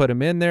Daniels, you put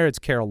him in there. It's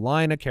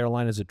Carolina.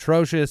 Carolina's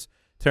atrocious.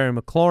 Terry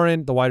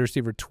McLaurin, the wide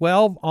receiver,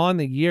 12 on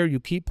the year. You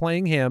keep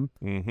playing him.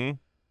 Mm-hmm.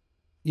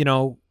 You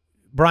know,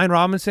 Brian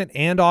Robinson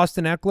and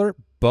Austin Eckler,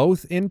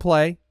 both in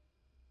play.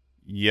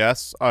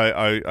 Yes,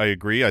 I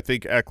agree. I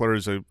think Eckler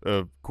is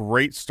a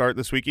great start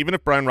this week. Even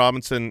if Brian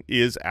Robinson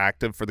is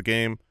active for the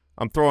game,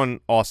 I'm throwing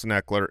Austin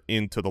Eckler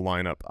into the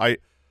lineup. I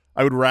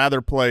would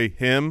rather play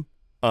him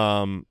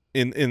and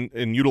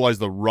utilize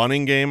the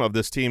running game of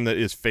this team that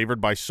is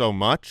favored by so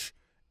much.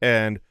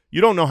 And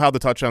you don't know how the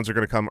touchdowns are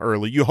going to come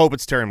early. You hope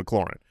it's Terry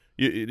McLaurin.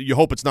 You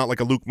hope it's not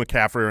like a Luke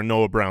McCaffrey or a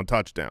Noah Brown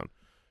touchdown.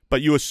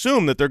 But you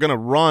assume that they're going to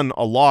run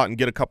a lot and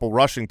get a couple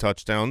rushing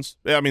touchdowns.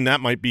 I mean, that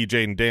might be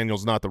Jaden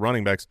Daniels, not the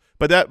running backs.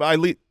 But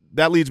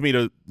that leads me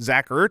to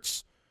Zach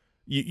Ertz.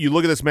 You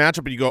look at this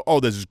matchup and you go, oh,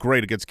 this is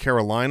great against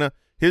Carolina.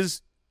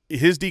 His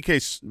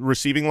DK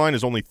receiving line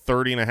is only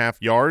 30.5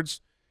 yards.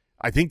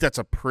 I think that's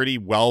a pretty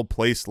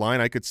well-placed line.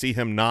 I could see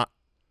him not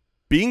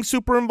being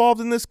super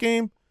involved in this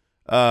game,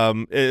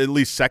 at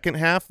least second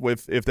half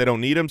if they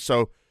don't need him.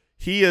 So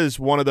he is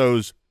one of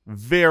those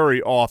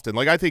very often.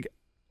 Like I think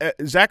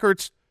Zach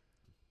Ertz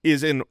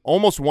is in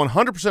almost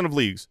 100% of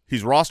leagues.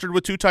 He's rostered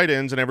with 2 tight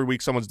ends, and every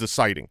week someone's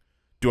deciding,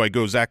 do I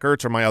go Zach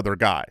Ertz or my other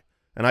guy?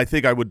 And I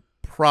think I would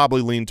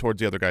probably lean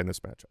towards the other guy in this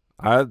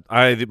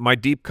matchup. My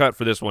deep cut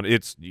for this one,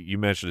 you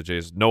mentioned it, Jay,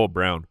 is Noah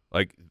Brown.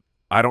 Like,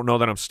 I don't know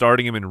that I'm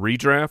starting him in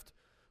redraft,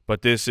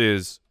 but this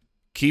is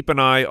keep an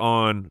eye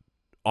on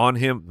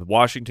him.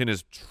 Washington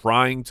is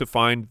trying to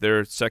find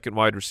their second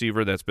wide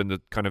receiver. That's been the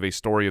kind of a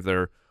story of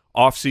their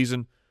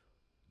offseason.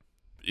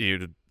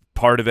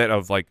 Part of it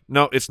of like,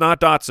 no, it's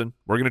not Dotson.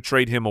 We're going to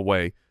trade him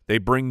away. They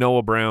bring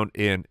Noah Brown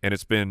in, and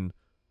it's been,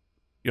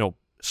 you know,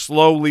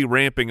 slowly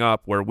ramping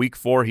up where week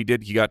 4 he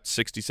got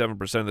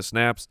 67% of the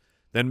snaps,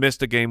 then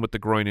missed a game with the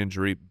groin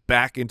injury,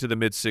 back into the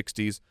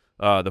mid-60s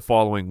the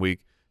following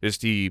week.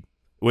 He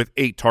with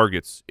 8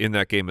 targets in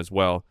that game as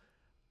well.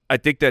 I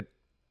think that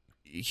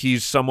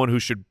he's someone who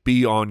should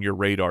be on your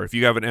radar. If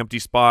you have an empty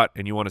spot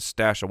and you want to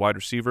stash a wide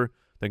receiver,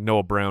 I think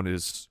Noah Brown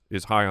is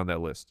high on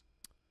that list.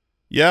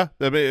 Yeah,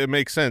 it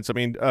makes sense. I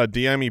mean,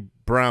 De'Ami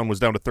Brown was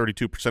down to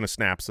 32% of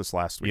snaps this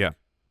last week.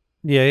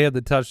 Yeah, he had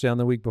the touchdown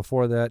the week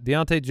before that.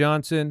 Deontay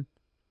Johnson,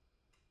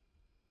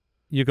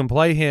 you can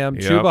play him.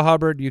 Yep. Chuba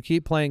Hubbard, you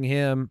keep playing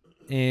him.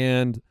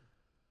 And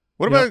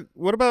what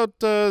about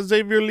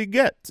Xavier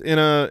Legette in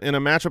a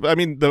matchup? I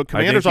mean, the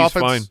Commanders'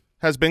 offense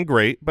has been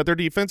great, but their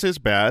defense is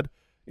bad.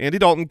 Andy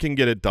Dalton can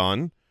get it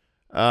done.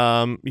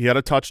 He had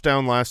a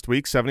touchdown last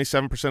week,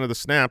 77% of the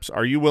snaps.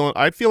 Are you willing?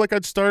 I feel like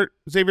I'd start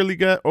Xavier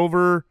Legette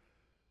over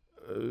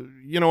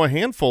a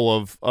handful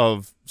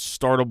of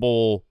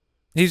startable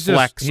he's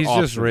flex just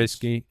options.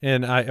 risky.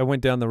 And I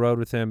went down the road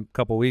with him a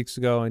couple weeks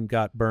ago and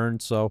got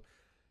burned. So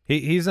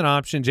he's an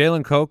option.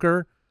 Jalen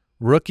Coker,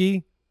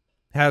 rookie,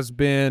 has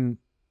been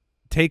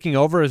taking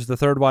over as the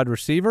third wide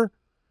receiver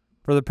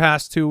for the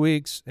past 2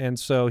 weeks. And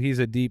so he's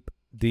a deep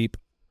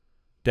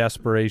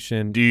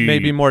desperation,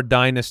 maybe more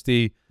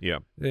dynasty. Yeah.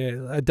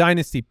 A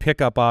dynasty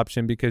pickup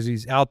option because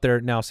he's out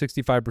there now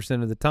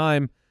 65% of the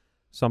time.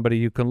 Somebody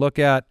you can look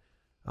at.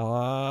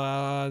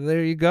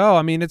 There you go.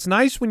 I mean, it's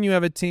nice when you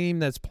have a team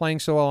that's playing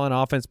so well on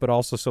offense but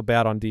also so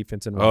bad on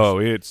defense in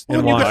Washington. It's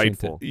Washington.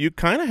 delightful. You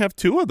kind of have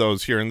two of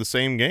those here in the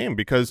same game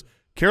because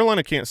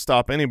Carolina can't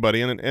stop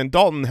anybody, and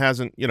Dalton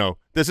hasn't,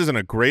 this isn't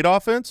a great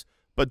offense,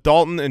 but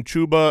Dalton and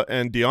Chuba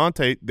and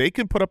Deontay, they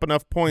can put up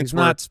enough points. He's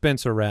not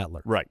Spencer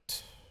Rattler.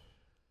 Right.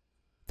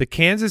 The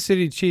Kansas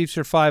City Chiefs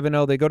are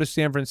 5-0. They go to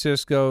San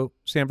Francisco.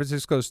 San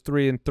Francisco's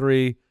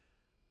 3-3.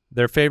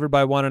 They're favored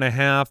by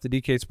 1.5. The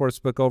DK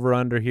Sportsbook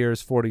over/under here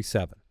is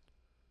 47.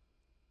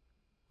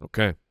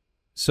 Okay.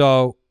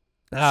 So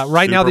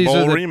right now Super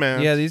Bowl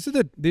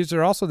rematch. these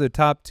are also the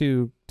top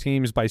two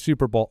teams by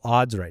Super Bowl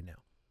odds right now.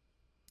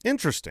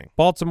 Interesting.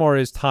 Baltimore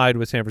is tied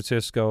with San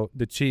Francisco.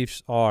 The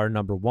Chiefs are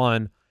number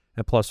 1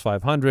 at plus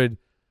 500.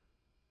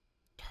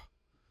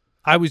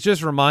 I was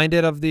just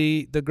reminded of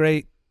the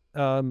great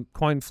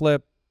coin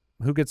flip,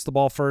 who gets the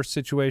ball first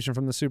situation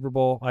from the Super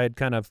Bowl. I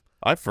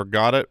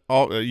forgot it.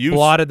 You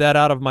blotted that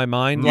out of my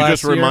mind. You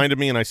just year. reminded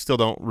me, and I still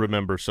don't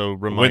remember. So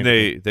remind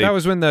me. That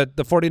was when the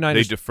 49ers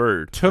they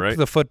deferred, took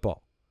the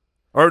football.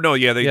 Or no,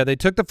 they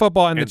took the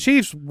football, and the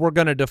Chiefs were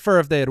going to defer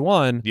if they had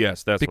won.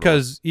 Yes, that's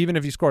because even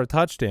if you score a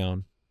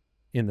touchdown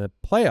in the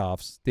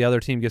playoffs, the other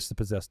team gets to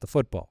possess the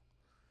football.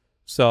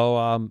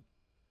 So,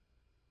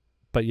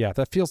 but yeah,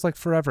 that feels like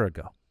forever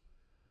ago.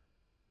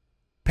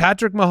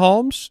 Patrick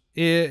Mahomes,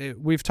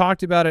 we've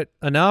talked about it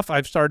enough.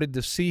 I've started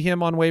to see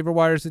him on waiver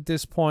wires at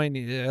this point.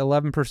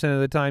 11% of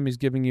the time he's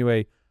giving you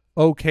a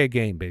okay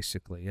game,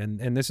 basically.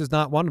 And this is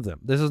not one of them.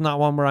 This is not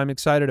one where I'm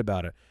excited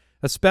about it,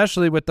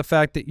 especially with the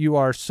fact that you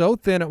are so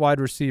thin at wide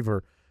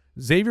receiver.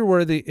 Xavier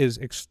Worthy is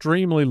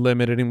extremely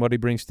limited in what he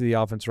brings to the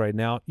offense right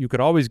now. You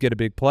could always get a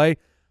big play,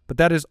 but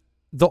that is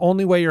the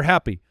only way you're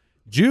happy.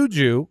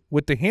 Juju,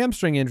 with the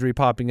hamstring injury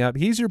popping up,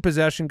 he's your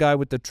possession guy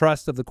with the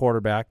trust of the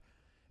quarterback.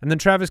 And then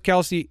Travis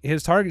Kelce,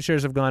 his target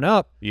shares have gone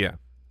up. Yeah.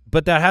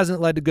 But that hasn't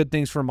led to good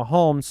things for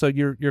Mahomes. So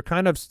you're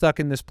kind of stuck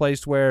in this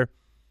place where,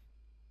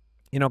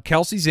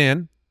 Kelce's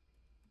in.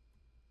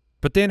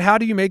 But then how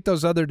do you make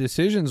those other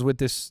decisions with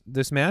this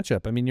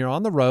matchup? I mean, you're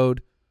on the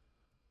road.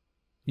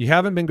 You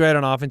haven't been great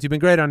on offense. You've been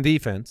great on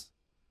defense.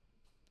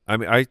 I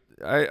mean,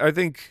 I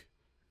think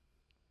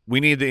we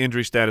need the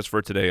injury status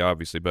for today,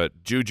 obviously,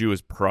 but Juju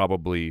is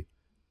probably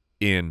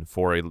in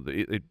for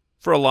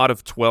a lot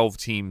of 12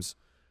 teams.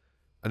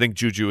 I think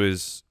Juju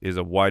is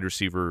a wide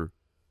receiver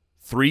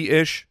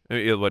 3-ish.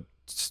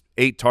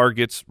 8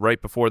 targets right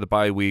before the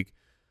bye week.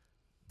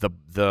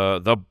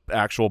 The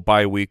actual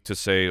bye week to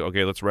say,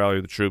 okay, let's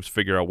rally the troops,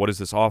 figure out what is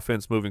this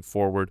offense moving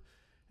forward,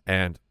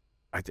 and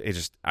I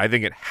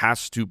think it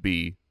has to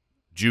be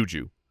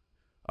Juju.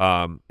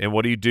 And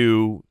what do you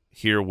do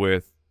here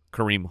with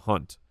Kareem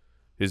Hunt?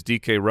 His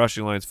DK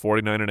rushing line is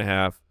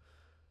 49.5.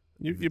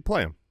 You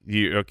play him.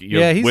 He's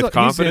with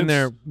confidence? He's in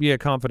there,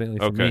 confidently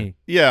for me.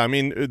 Yeah, I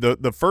mean,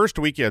 the first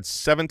week he had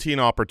 17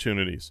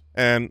 opportunities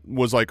and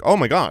was like, oh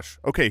my gosh,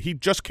 okay, he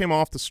just came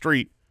off the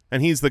street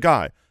and he's the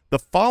guy. The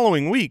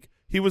following week,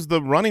 he was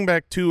the running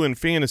back 2 in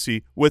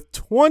fantasy with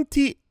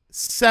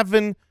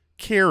 27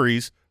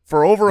 carries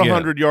for over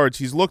 100 yards.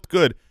 He's looked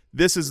good.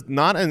 This is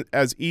not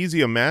as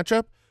easy a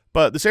matchup,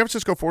 but the San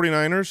Francisco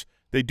 49ers,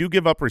 they do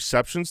give up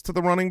receptions to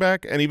the running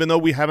back, and even though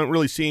we haven't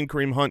really seen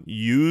Kareem Hunt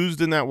used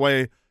in that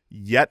way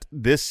yet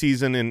this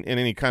season in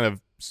any kind of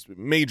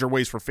major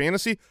ways for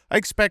fantasy, I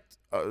expect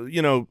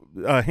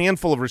a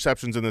handful of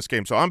receptions in this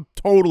game. So I'm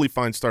totally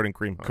fine starting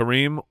Kareem Hunt.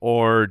 Kareem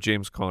or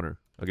James Conner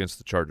against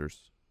the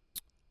Chargers?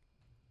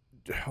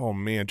 Oh,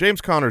 man. James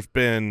Conner's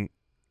been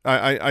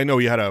I know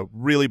he had a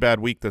really bad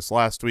week this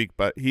last week,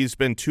 but he's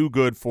been too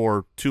good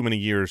for too many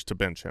years to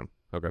bench him.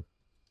 Okay.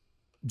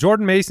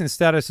 Jordan Mason's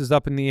status is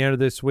up in the air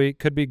this week.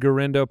 Could be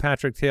Garindo,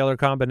 Patrick Taylor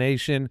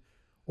combination,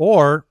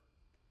 or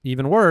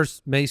even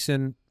worse,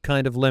 Mason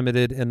kind of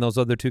limited and those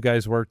other 2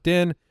 guys worked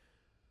in.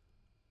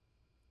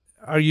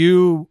 How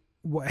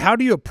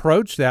do you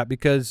approach that?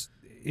 Because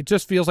it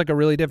just feels like a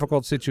really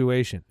difficult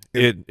situation.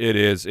 It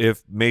is.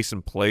 If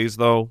Mason plays,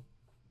 though,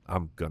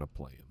 I'm going to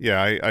play him.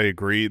 Yeah, I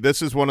agree.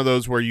 This is one of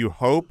those where you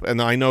hope,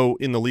 and I know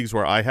in the leagues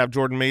where I have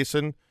Jordan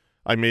Mason,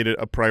 I made it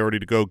a priority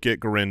to go get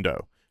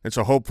Garindo. And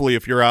so hopefully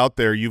if you're out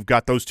there, you've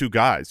got those 2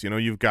 guys.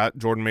 You've got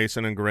Jordan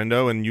Mason and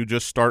Garindo, and you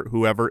just start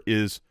whoever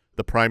is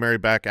the primary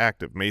back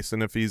active.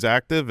 Mason if he's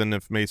active, and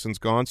if Mason's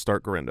gone,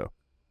 start Garindo.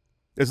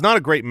 It's not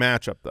a great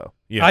matchup, though.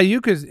 Yeah.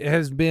 Ayuk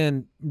has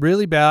been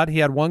really bad. He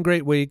had one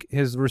great week.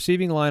 His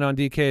receiving line on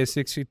DK is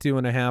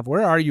 62.5.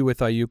 Where are you with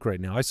Ayuk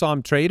right now? I saw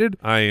him traded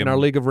in our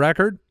league of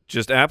record.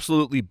 Just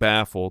absolutely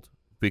baffled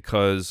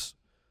because,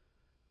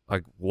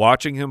 like,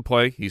 watching him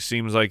play, he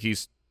seems like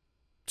he's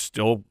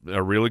still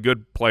a really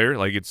good player.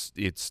 Like,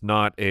 it's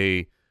not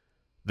the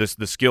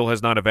skill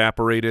has not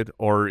evaporated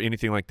or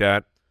anything like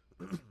that.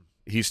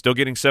 He's still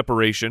getting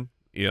separation.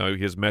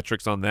 His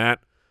metrics on that,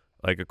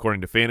 like according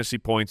to fantasy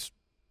points,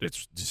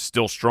 it's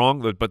still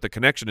strong, but the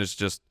connection is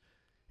just,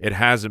 it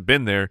hasn't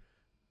been there.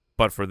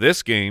 But for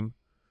this game,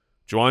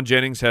 Juwan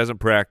Jennings hasn't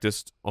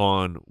practiced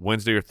on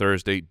Wednesday or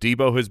Thursday.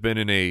 Debo has been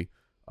in a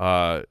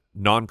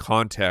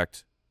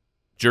non-contact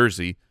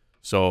jersey,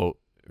 so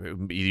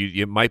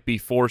you might be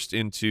forced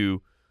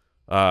into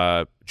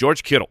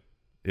George Kittle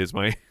is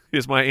my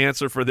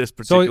answer for this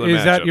particular matchup. So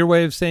is that your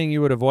way of saying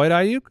you would avoid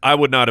Ayuk? I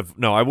would not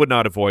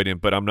avoid him,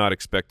 but I'm not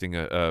expecting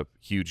a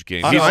huge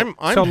game.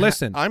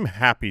 Listen, I'm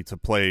happy to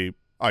play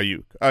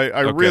Ayuk. I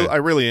Okay.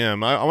 really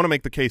am. I want to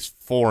make the case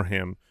for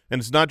him,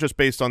 and it's not just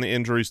based on the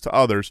injuries to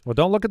others. well,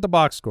 don't look at the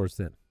box scores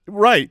then.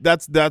 Right.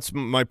 That's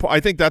my point. I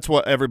think that's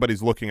what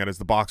everybody's looking at is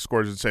the box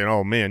scores and saying,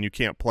 "Oh man, you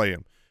can't play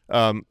him."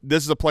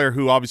 This is a player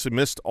who obviously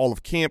missed all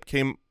of camp,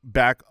 came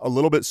back a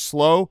little bit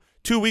slow.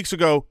 2 weeks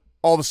ago,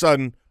 all of a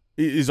sudden,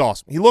 he's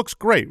awesome. He looks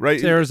great, right?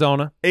 It's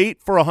Arizona.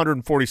 8 for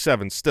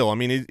 147 still. I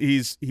mean,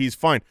 he's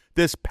fine.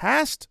 This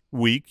past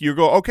week, you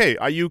go, okay,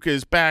 Ayuk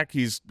is back.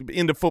 He's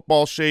into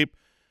football shape.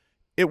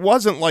 It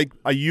wasn't like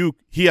Ayuk,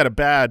 he had a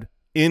bad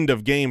end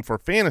of game for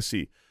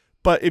fantasy.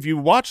 But if you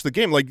watch the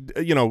game, like,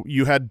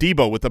 you had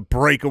Debo with a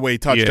breakaway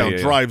touchdown,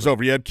 drives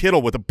over. You had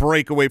Kittle with a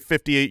breakaway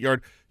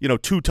 58-yard,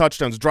 2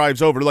 touchdowns,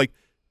 drives over. Like,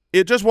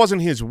 it just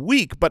wasn't his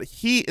week, but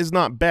he is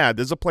not bad.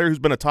 This is a player who's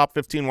been a top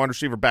 15 wide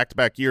receiver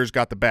back-to-back years,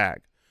 got the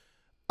bag.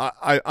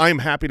 I'm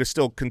happy to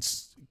still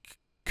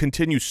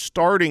continue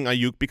starting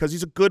Ayuk because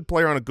he's a good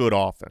player on a good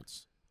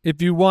offense.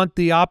 If you want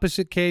the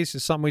opposite case,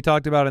 it's something we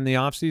talked about in the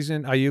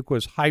offseason. Ayuk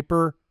was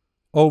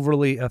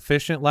overly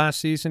efficient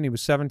last season. He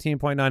was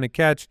 17.9 a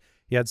catch.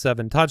 He had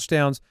 7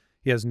 touchdowns.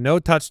 He has no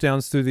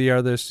touchdowns through the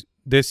air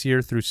this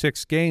year through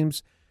 6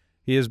 games.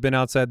 He has been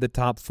outside the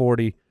top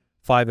 40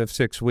 5 of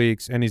 6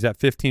 weeks, and he's at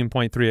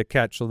 15.3 a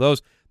catch. So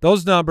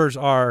those numbers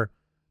are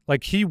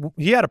like he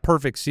had a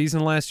perfect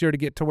season last year to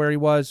get to where he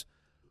was,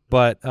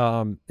 but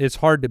it's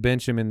hard to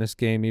bench him in this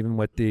game even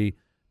with the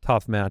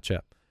tough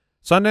matchup.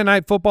 Sunday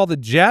Night Football, the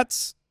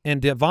Jets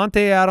and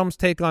Devontae Adams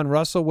take on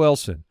Russell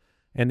Wilson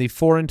and the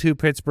 4-2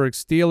 Pittsburgh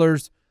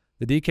Steelers.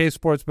 The DK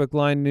Sportsbook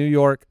line, New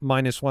York,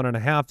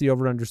 -1.5. The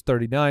over-under is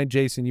 39.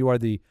 Jason, you are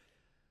the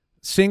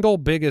single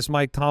biggest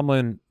Mike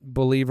Tomlin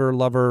believer,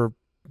 lover,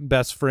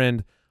 best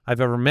friend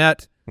I've ever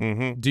met.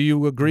 Mm-hmm. Do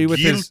you agree with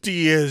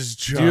Guilty as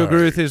charged. Do you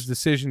agree with his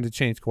decision to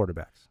change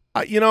quarterbacks?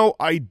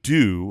 I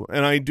do,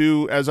 and I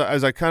do, as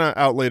I kind of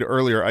outlaid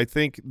earlier, I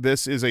think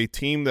this is a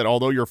team that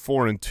although you're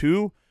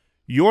 4-2,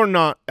 you're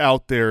not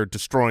out there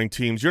destroying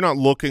teams. You're not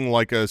looking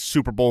like a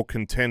Super Bowl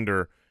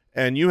contender.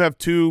 And you have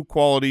 2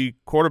 quality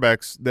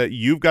quarterbacks that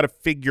you've got to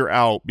figure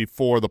out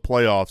before the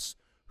playoffs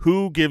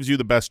who gives you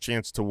the best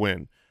chance to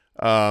win.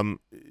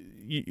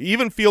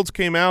 Even Fields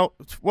came out.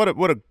 What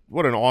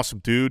an awesome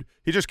dude.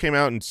 He just came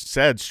out and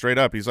said straight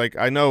up, he's like,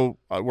 I know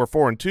we're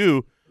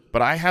 4-2,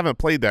 but I haven't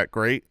played that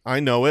great. I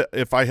know it.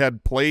 If I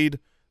had played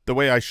the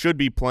way I should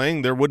be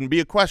playing, there wouldn't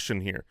be a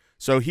question here.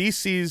 So he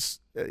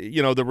sees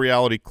the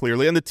reality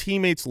clearly, and the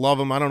teammates love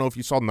him. I don't know if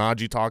you saw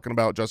Najee talking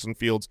about Justin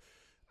Fields.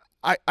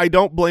 I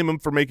don't blame him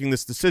for making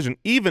this decision,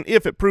 even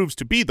if it proves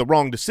to be the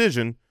wrong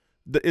decision.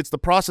 It's the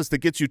process that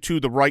gets you to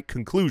the right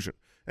conclusion,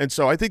 and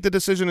so I think the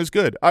decision is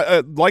good.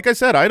 Like I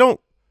said, I don't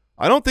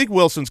think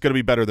Wilson's going to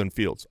be better than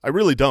Fields. I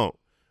really don't.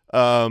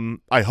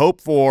 I hope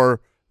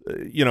for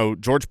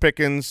George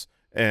Pickens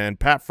and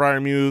Pat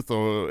Freiermuth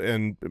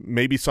and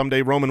maybe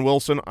someday Roman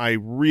Wilson. I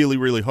really,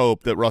 really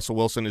hope that Russell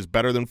Wilson is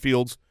better than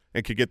Fields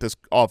and could get this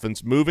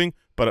offense moving.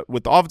 But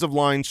with the offensive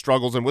line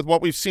struggles and with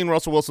what we've seen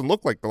Russell Wilson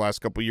look like the last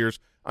couple of years,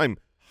 I'm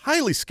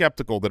highly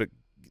skeptical that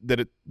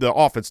the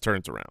offense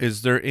turns around.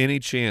 Is there any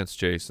chance,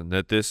 Jason,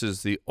 that this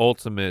is the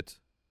ultimate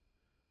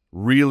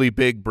really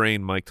big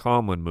brain Mike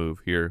Tomlin move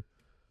here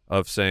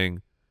of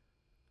saying,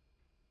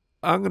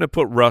 I'm going to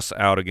put Russ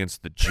out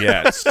against the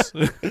Jets?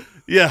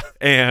 Yeah.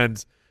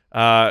 And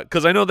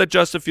because I know that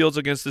Justin Fields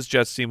against this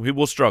Jets team, he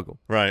will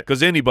struggle. Right.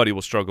 Because anybody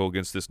will struggle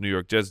against this New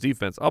York Jets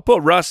defense. I'll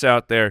put Russ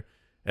out there,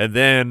 and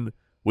then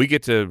we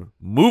get to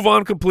move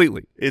on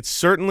completely. It's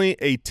certainly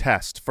a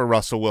test for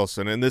Russell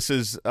Wilson, and this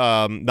is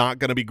not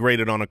going to be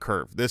graded on a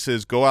curve. This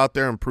is go out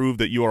there and prove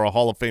that you are a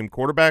Hall of Fame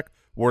quarterback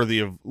worthy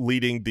of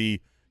leading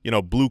the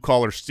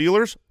blue-collar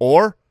Steelers,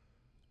 or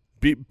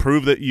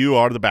prove that you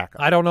are the backup.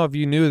 I don't know if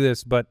you knew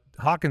this, but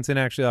Hawkinson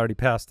actually already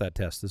passed that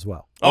test as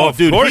well. Oh,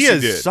 dude, he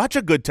is such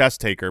a good test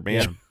taker,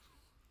 man. Yeah.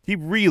 He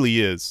really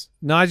is.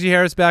 Najee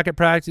Harris back at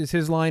practice.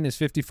 His line is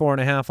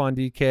 54.5 on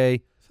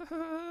DK.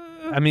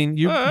 I mean,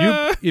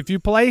 if you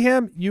play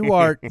him, you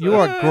are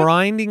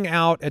grinding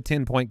out a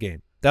 10-point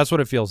game. That's what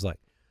it feels like.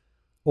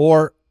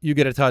 Or you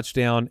get a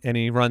touchdown and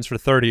he runs for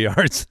 30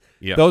 yards.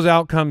 Yeah. Those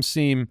outcomes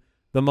seem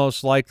the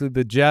most likely.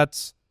 The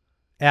Jets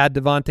add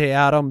Devontae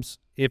Adams.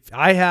 If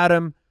I had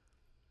him,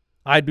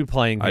 I'd be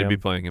playing him. I'd be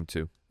playing him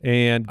too.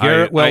 And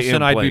Garrett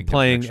Wilson, I'd be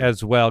playing playing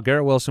as well.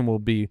 Garrett Wilson will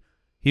be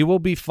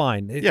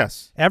fine.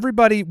 Yes.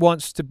 Everybody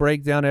wants to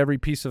break down every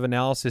piece of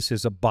analysis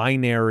as a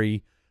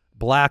binary,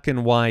 black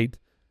and white.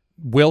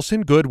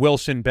 Wilson good,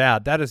 Wilson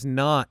bad. That is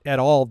not at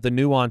all the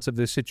nuance of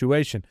this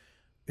situation.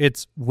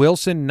 It's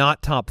Wilson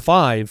not top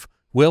 5.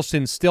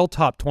 Wilson still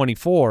top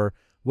 24.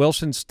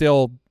 Wilson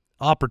still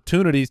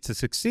opportunities to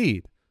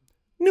succeed.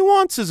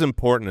 Nuance is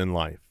important in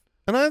life.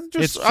 And I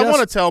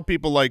want to tell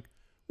people, like,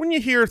 when you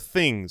hear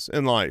things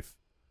in life,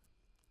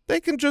 they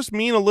can just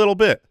mean a little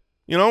bit.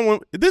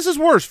 This is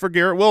worse for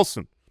Garrett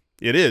Wilson.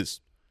 It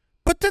is.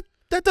 But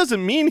that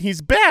doesn't mean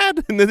he's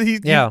bad and that you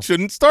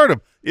shouldn't start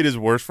him. It is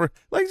worse for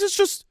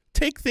just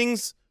take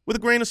things with a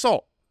grain of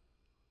salt.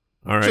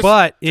 All right.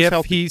 But just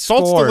if he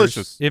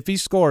delicious.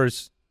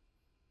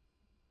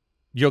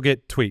 you'll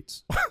get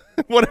tweets.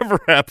 Whatever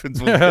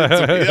happens.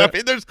 I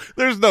mean,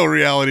 there's no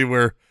reality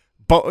where,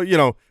 but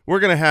we're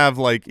gonna have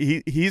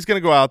he's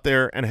gonna go out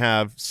there and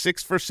have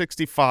 6 for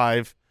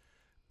 65,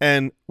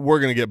 and we're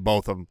gonna get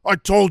both of them. I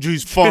told you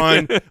he's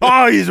fine.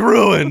 Oh, he's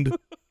ruined.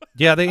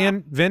 Yeah, they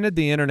invented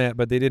the internet,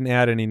 but they didn't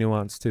add any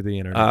nuance to the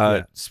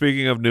internet.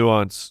 Speaking of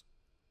nuance,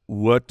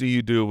 what do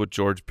you do with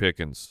George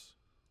Pickens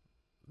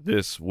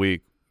this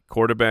week?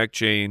 Quarterback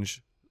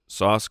change,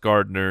 Sauce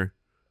Gardner.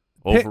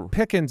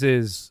 Pickens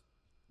is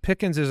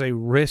a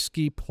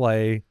risky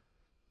play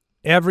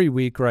every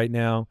week right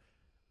now.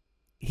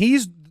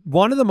 He's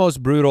one of the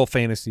most brutal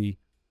fantasy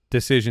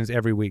decisions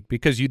every week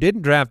because you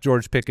didn't draft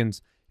George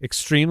Pickens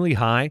extremely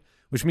high,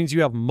 which means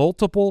you have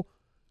multiple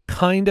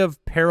kind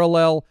of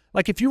parallel.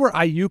 Like if you were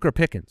Ayuk or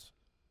Pickens,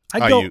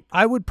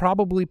 I would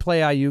probably play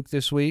Ayuk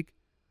this week.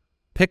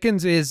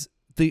 Pickens is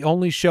the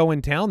only show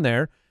in town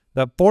there.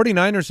 The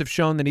 49ers have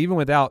shown that even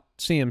without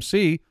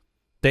CMC,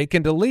 they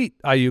can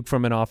delete Ayuk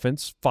from an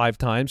offense 5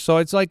 times. So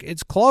it's like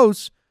it's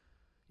close.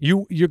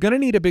 You're going to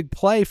need a big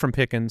play from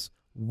Pickens.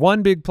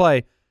 One big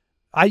play.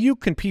 Ayuk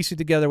can piece it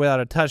together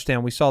without a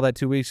touchdown. We saw that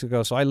 2 weeks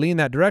ago. So I lean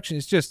that direction.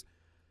 It's just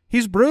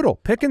he's brutal.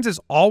 Pickens is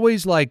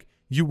always like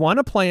you want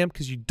to play him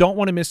because you don't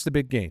want to miss the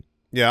big game.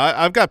 Yeah,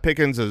 I've got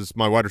Pickens as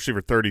my wide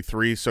receiver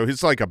 33, so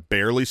he's like a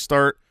barely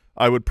start.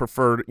 I would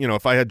prefer,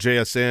 if I had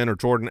JSN or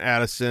Jordan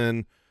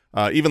Addison,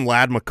 even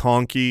Ladd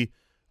McConkey,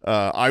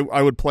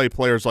 I would play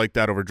players like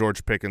that over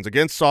George Pickens.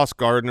 Against Sauce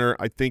Gardner,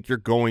 I think you're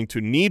going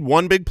to need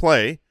one big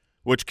play,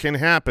 which can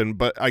happen,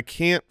 but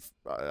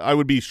I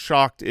would be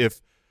shocked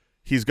if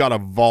he's got a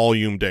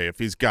volume day, if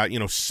he's got,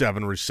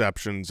 7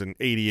 receptions and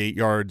 88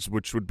 yards,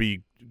 which would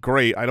be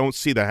great. I don't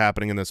see that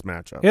happening in this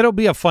matchup. It'll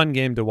be a fun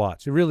game to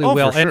watch. It really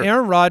will. For sure. And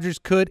Aaron Rodgers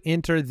could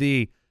enter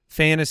the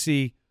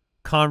fantasy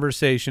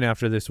conversation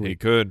after this week. He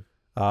could.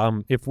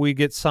 If we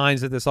get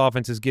signs that this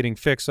offense is getting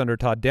fixed under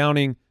Todd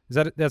Downing,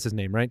 that's his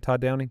name, right?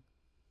 Todd Downing?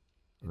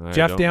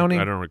 Jeff Downing?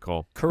 I don't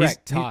recall.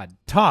 Correct, Todd.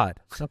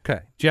 Todd. Okay.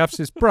 Jeff's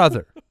his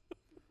brother.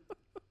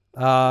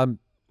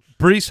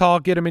 Breece Hall,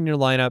 get him in your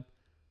lineup,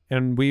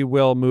 and we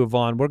will move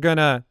on. We're going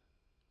to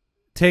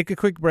take a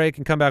quick break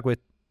and come back with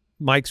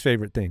Mike's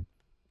favorite thing.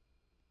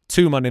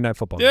 2 Monday Night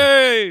Football games.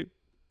 Yay!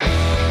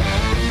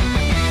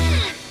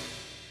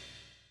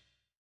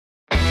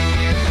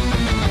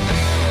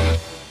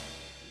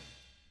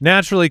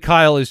 Naturally,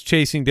 Kyle is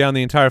chasing down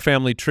the entire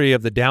family tree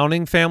of the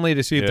Downing family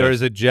to see if there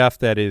is a Jeff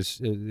that is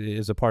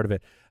a part of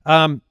it.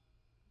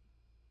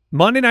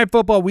 Monday Night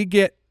Football, we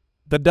get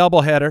the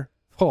doubleheader.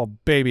 Oh,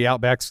 baby,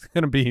 Outback's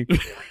going to be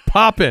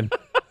popping.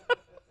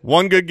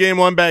 One good game,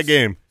 one bad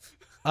game.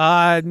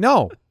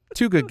 No,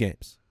 2 good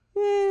games.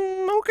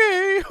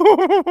 Okay.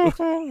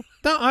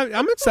 No,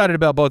 I'm excited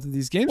about both of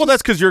these games. Well,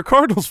 that's because you're a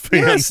Cardinals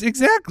fan. Yes,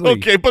 exactly.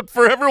 Okay, but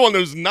for everyone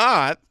who's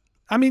not.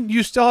 I mean,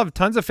 you still have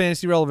tons of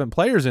fantasy-relevant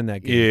players in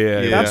that game.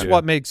 Yeah, That's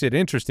what makes it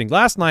interesting.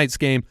 Last night's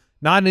game,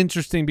 not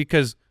interesting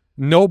because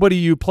nobody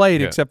you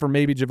played except for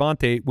maybe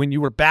Javonte when you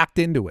were backed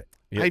into it.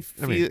 Yeah.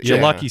 I mean, You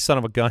lucky son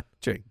of a gun.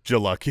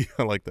 Lucky.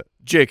 I like that.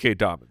 J.K.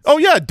 Dobbins. Oh,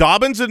 yeah,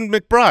 Dobbins and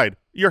McBride.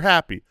 You're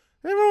happy.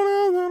 Everyone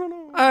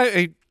else, I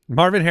don't know.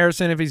 Marvin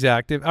Harrison, if he's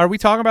active. Are we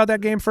talking about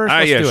that game first?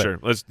 Let's do it. Sure.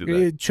 Let's do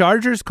that.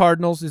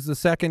 Chargers-Cardinals is the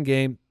second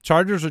game.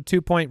 Chargers are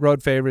 2-point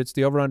road favorites.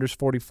 The over-under is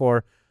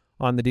 44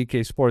 on the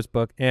DK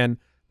Sportsbook. And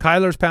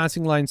Kyler's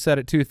passing line set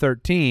at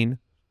 213.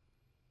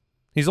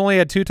 He's only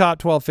had 2 top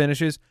 12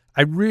 finishes.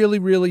 I really,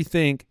 really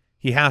think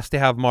he has to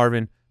have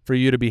Marvin for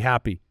you to be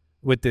happy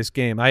with this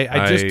game.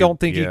 I just don't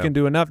think he can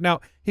do enough.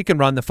 Now, he can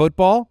run the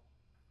football.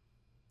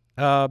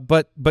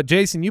 But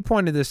Jason, you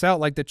pointed this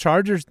out. Like the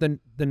Chargers, the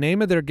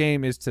name of their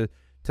game is to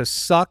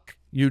suck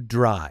you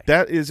dry.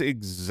 That is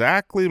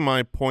exactly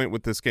my point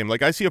with this game.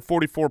 Like I see a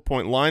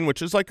 44-point line,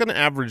 which is like an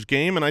average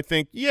game, and I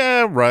think,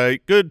 yeah,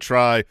 right, good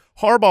try.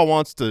 Harbaugh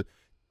wants to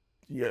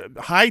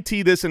high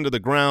tee this into the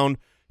ground.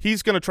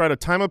 He's going to try to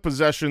time of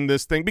possession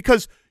this thing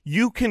because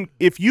you can,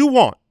 if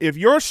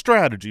your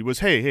strategy was,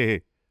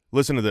 hey,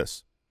 listen to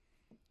this.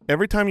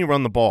 Every time you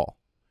run the ball,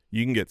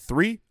 you can get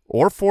 3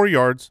 or 4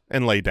 yards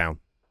and lay down.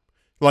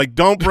 Like,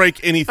 don't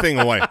break anything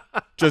away.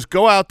 Just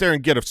go out there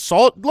and get a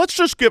solid. Let's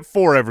just get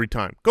 4 every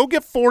time. Go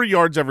get 4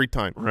 yards every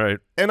time. Right.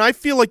 And I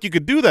feel like you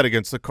could do that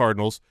against the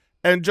Cardinals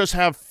and just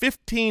have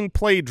 15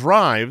 play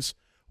drives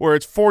where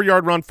it's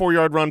 4-yard run,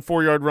 4-yard run,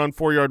 4-yard run,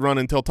 4-yard run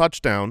until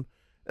touchdown.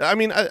 I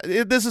mean,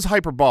 this is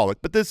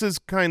hyperbolic, but this is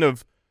kind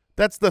of –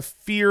 that's the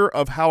fear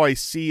of how I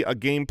see a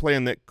game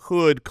plan that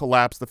could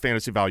collapse the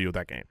fantasy value of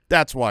that game.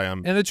 That's why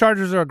I'm – And the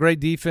Chargers are a great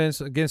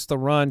defense against the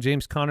run.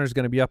 James Conner is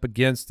going to be up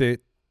against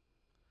it.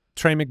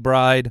 Trey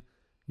McBride,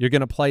 you're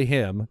going to play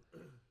him.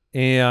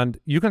 And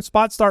you can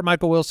spot start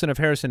Michael Wilson if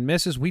Harrison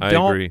misses. We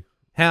don't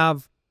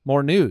have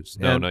more news.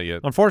 No, and not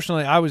yet.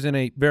 Unfortunately, I was in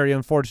a very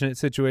unfortunate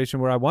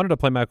situation where I wanted to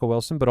play Michael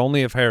Wilson, but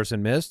only if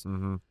Harrison missed.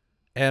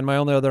 and my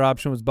only other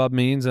option was Bub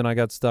Means, and I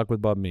got stuck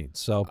with Bub Means.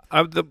 So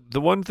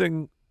the one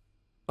thing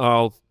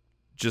I'll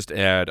just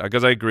add,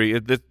 because I agree,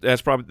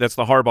 that's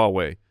the Harbaugh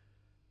way,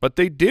 but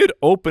they did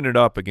open it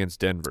up against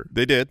Denver.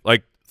 They did.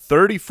 Like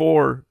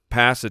 34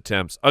 pass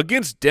attempts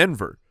against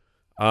Denver.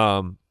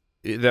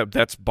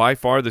 That's by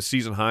far the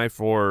season high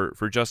for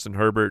Justin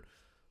Herbert.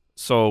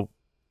 So,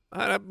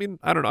 I mean,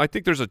 I don't know. I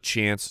think there's a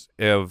chance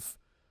of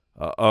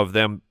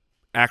them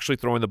actually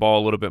throwing the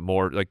ball a little bit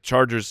more. Like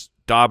Chargers,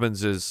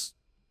 Dobbins is.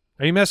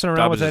 Are you messing around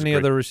Dobbins with any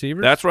other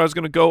receivers? That's where I was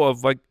going to go.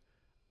 Of like,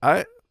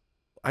 Lad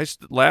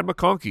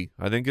McConkey.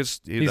 I think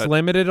he's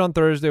limited on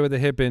Thursday with a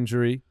hip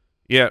injury.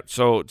 Yeah.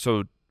 So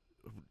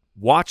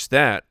watch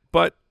that.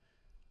 But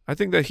I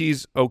think that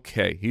he's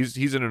okay.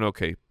 He's in an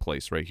okay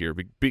place right here,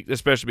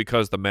 especially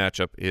because the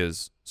matchup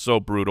is so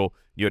brutal.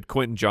 You had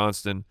Quentin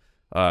Johnston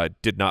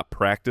did not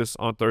practice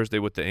on Thursday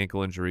with the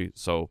ankle injury,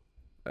 so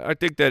I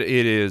think that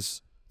I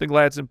think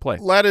Lad's in play.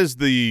 Lad is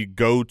the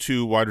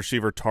go-to wide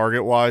receiver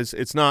target-wise.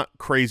 It's not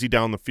crazy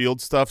down the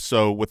field stuff,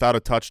 so without a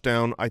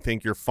touchdown, I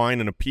think you're fine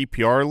in a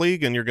PPR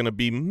league, and you're going to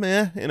be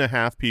meh in a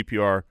half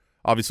PPR.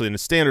 Obviously, in a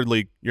standard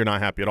league, you're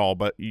not happy at all,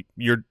 but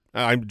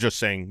I'm just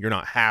saying you're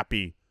not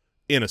happy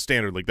in a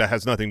standard league. That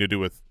has nothing to do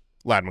with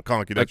Lad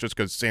McConkey. That's just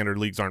because standard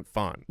leagues aren't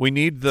fun. We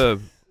need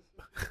the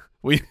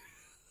we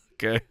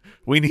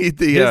need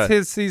the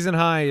his season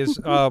high is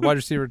wide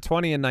receiver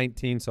 20 and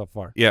 19 so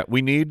far. Yeah,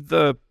 we need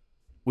the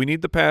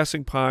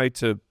passing pie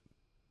to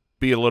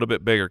be a little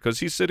bit bigger because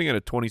he's sitting at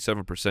a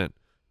 27%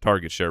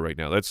 target share right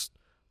now. That's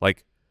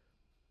like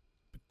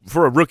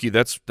for a rookie,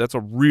 that's a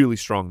really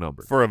strong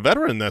number. For a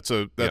veteran, that's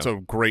a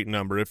great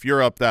number. If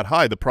you're up that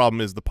high, the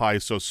problem is the pie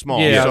is so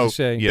small. Yeah,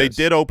 so they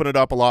did open it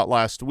up a lot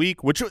last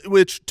week,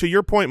 which to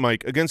your point,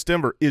 Mike, against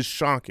Denver is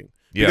shocking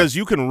because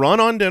you can run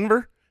on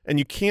Denver and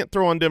you can't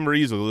throw on Denver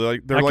easily.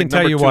 They're I like can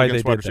tell you why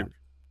they did that.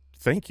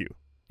 Thank you.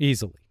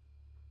 Easily.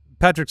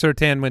 Patrick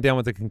Surtain went down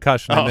with a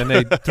concussion, and then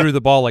they threw the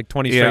ball like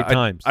 20 straight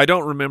times. I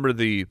don't remember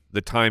the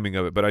timing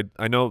of it, but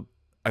I know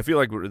I feel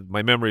like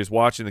my memory is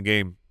watching the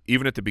game.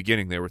 Even at the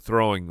beginning, they were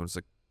throwing. I was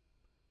like,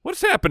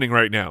 "What's happening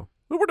right now?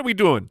 What are we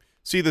doing?"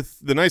 See, the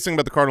nice thing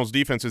about the Cardinals'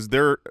 defense is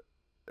there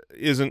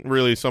isn't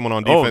really someone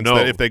on defense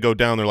that if they go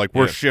down, they're like,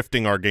 "We're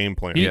shifting our game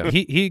plan."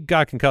 He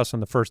got concussed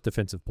on the first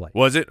defensive play.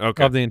 Was it?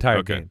 Okay. Of the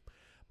entire game.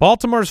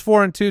 Baltimore's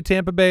 4-2.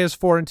 Tampa Bay is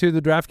 4-2.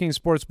 The DraftKings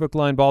Sportsbook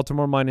line,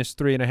 Baltimore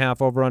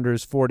 -3.5. Over-under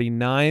is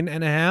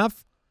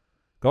 49.5.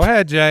 Go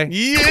ahead, Jay.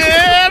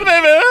 Yeah,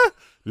 baby.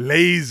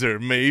 Laser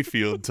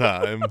Mayfield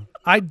time.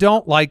 I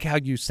don't like how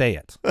you say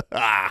it.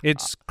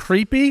 It's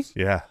creepy.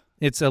 Yeah.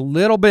 It's a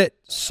little bit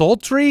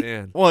sultry.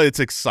 Man. Well,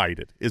 it's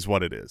excited is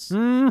what it is.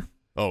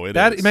 Oh,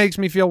 that makes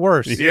me feel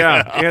worse.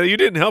 Yeah, you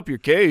didn't help your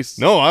case.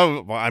 No,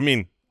 I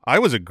mean, I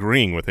was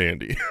agreeing with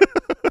Andy.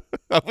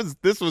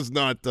 This was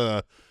not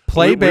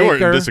Play Baker. We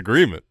weren't in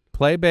disagreement.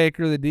 Play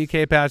Baker, the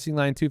DK passing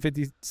line,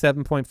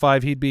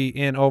 257.5. He'd be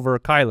in over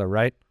Kyler,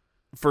 right?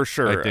 For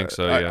sure. I think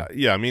so,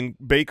 yeah. I mean,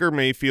 Baker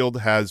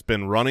Mayfield has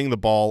been running the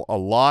ball a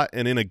lot,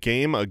 and in a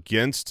game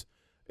against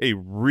a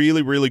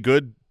really, really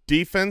good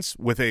defense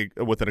with an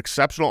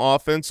exceptional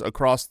offense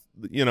across,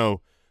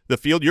 the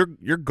field,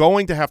 you're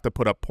going to have to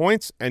put up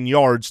points and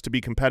yards to be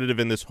competitive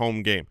in this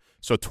home game.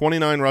 So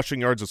 29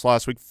 rushing yards this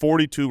last week,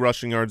 42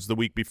 rushing yards the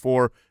week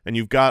before, and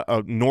you've got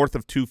a north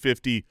of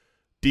 250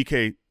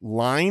 DK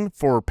line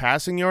for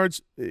passing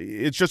yards.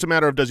 It's just a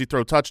matter of does he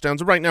throw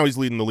touchdowns. Right now he's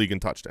leading the league in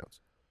touchdowns.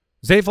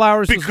 Zay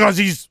Flowers. Because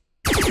he's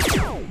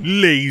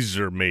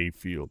Laser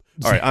Mayfield.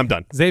 All right, I'm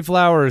done. Zay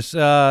Flowers,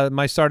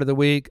 my start of the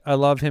week. I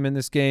love him in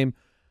this game.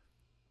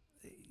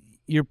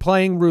 You're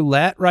playing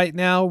roulette right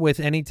now with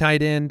any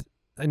tight end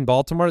in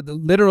Baltimore.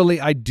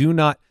 Literally, I do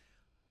not.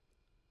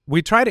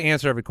 We try to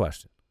answer every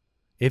question.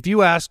 If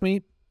you ask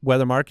me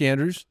whether Mark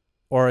Andrews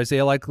or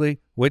Isaiah Likely,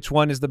 which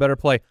one is the better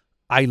play,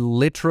 I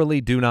literally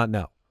do not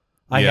know.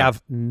 I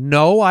have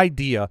no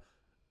idea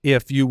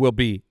if you will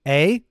be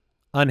A,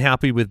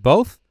 unhappy with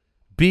both,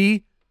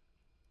 B,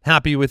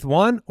 happy with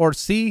one, or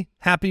C,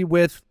 happy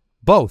with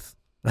both.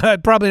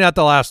 Probably not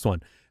the last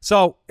one.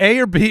 So A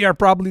or B are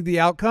probably the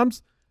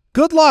outcomes.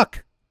 Good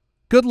luck.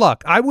 Good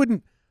luck.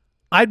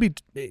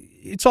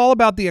 It's all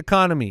about the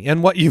economy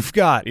and what you've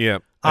got. Yeah.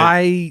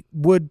 I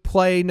would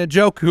play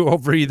Njoku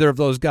over either of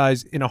those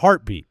guys in a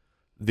heartbeat.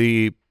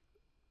 We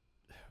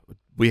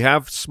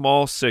have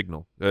small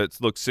signal.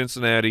 Look,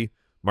 Cincinnati,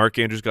 Mark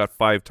Andrews got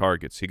 5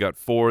 targets. He got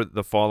 4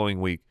 the following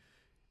week.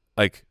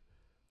 Like,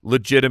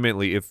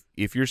 legitimately,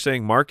 if you're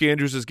saying Mark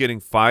Andrews is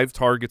getting 5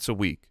 targets a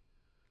week,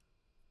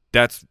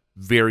 that's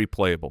very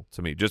playable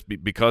to me. Just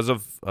because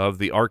of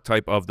the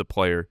archetype of the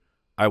player,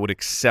 I would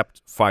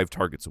accept 5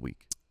 targets a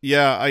week.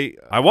 Yeah,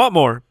 I want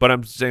more, but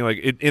I'm saying like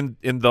in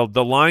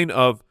the line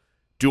of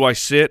do I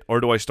sit or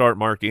do I start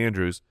Mark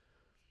Andrews?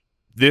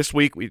 This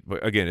week,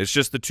 again, it's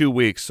just the 2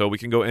 weeks, so we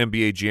can go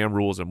NBA Jam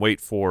rules and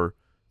wait for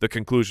the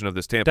conclusion of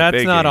this Tampa Bay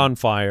game. That's not on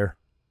fire.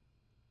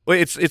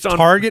 Wait, it's on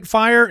target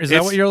fire? Is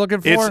that what you're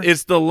looking for?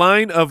 It's the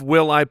line of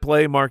will I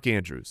play Mark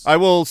Andrews? I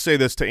will say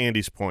this to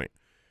Andy's point.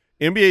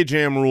 NBA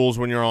Jam rules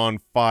when you're on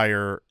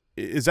fire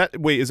Is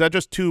that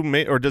just two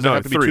or does it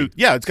have to be three. two?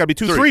 Yeah, it's got to be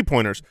two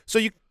 3-pointers. So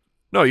you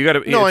No, you got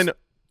to No, I know.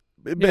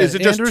 Yeah, is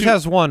it just Andrews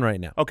has one right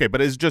now. Okay,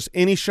 but is it just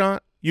any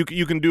shot? You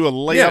can do a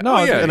layup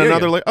and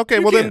another layup. Okay,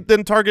 You well can.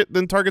 then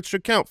targets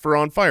should count for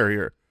on fire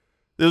here.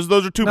 Those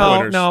are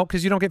 2-pointers. No,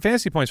 because you don't get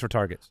fantasy points for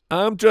targets.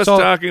 I'm just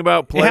talking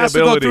about playability. It has to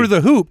go through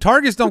the hoop.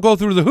 Targets don't go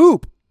through the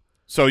hoop.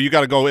 So you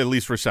got to go at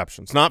least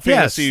receptions, not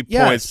fantasy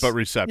points, but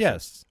receptions.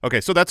 Yes.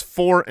 Okay, so that's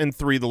 4 and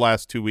 3 the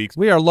last 2 weeks.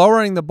 We are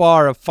lowering the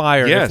bar of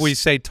fire Yes. if we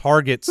say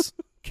targets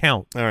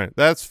count. All right,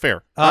 that's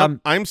fair. I'm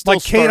still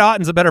like Kate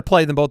Otten's a better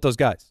play than both those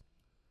guys.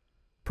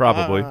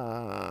 Probably.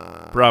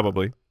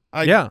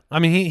 Yeah, I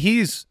mean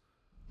he's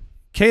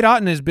Kate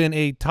Otten has been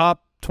a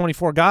top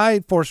 24 guy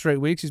 4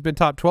 straight weeks. He's been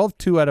top 12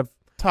 2 out of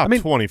top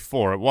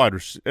 24 at wide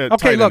okay,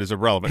 tight end look, is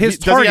irrelevant. His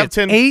does he have targets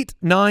 10? 8,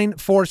 9,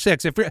 4,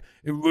 6. If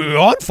we're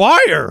on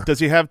fire, Does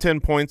he have 10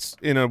 points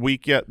in a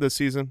week yet this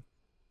season?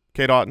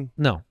 Kate Otten?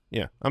 no.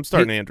 Yeah, I'm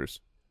starting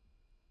Andrews.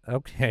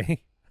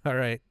 Okay, all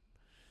right.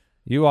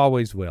 You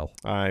always will.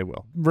 I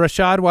will.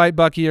 Rashad White,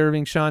 Bucky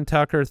Irving, Sean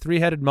Tucker,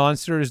 3-headed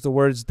monster is the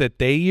words that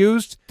they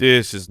used.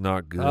 This is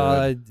not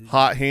good.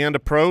 Hot hand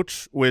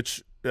approach,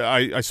 which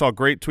I saw a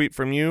great tweet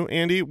from you,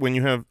 Andy. When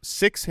you have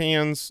 6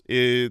 hands,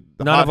 none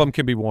of them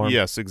can be warm.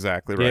 Yes,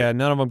 exactly right. Yeah,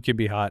 none of them can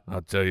be hot.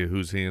 I'll tell you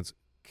whose hands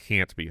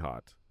can't be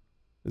hot.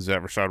 Is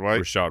that Rashad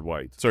White? Rashad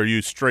White. So are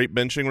you straight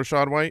benching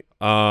Rashad White?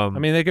 I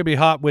mean, they could be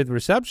hot with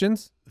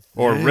receptions.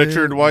 Or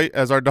Richard White,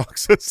 as our dog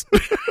says?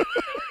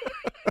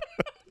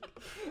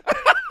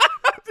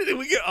 Did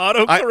we get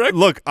autocorrect?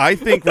 Look, I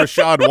think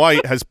Rashad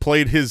White has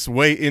played his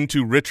way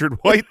into Richard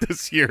White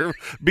this year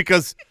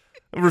because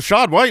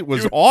Rashad White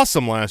was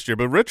awesome last year,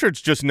 but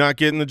Richard's just not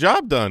getting the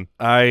job done.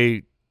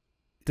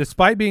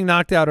 Despite being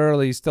knocked out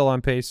early, he's still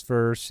on pace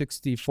for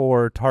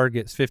 64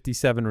 targets,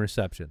 57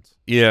 receptions.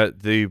 Yeah,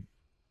 the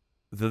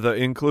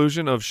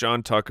inclusion of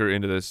Sean Tucker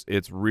into this,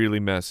 it's really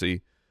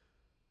messy.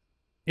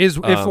 If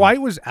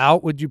White was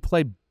out, would you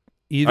play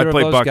either of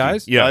those Bucky.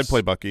 guys? Yes. I'd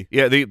play Bucky.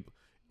 Yeah,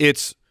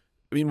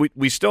 I mean,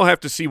 we still have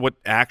to see what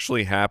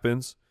actually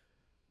happens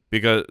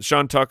because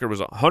Sean Tucker was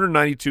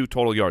 192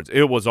 total yards.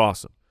 It was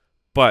awesome.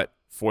 But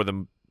for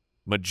the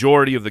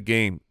majority of the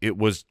game, it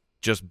was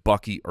just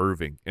Bucky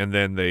Irving. And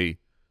then they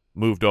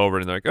moved over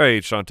and they're like,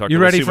 hey, Sean Tucker, you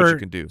let's ready see for what you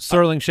can do.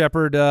 Sterling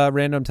Shepard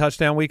random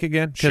touchdown week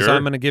again? Because Sure.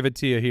 I'm going to give it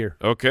to you here.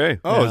 Okay.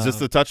 Oh, is this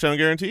the touchdown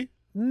guarantee?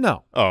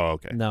 No. Oh,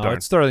 okay. No, Darn.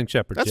 it's Sterling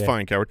Shepard. That's Jay.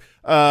 fine, coward.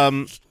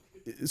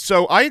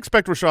 So I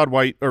expect Rashad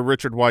White or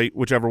Richard White,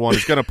 whichever one,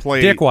 is going to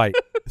play. Dick White.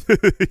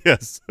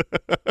 Yes.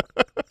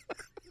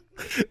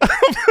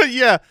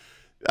 Yeah,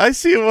 I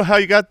see how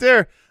you got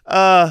there.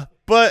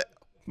 But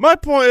my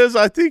point is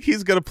I think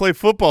he's going to play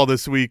football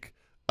this week.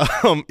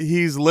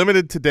 He's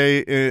limited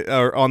today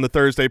or on the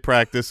Thursday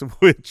practice,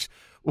 which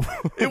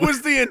It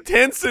was the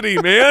intensity,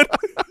 man.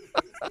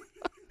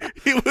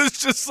 He was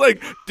just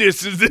like,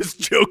 this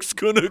joke's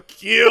gonna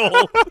kill.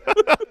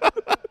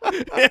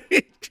 And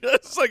he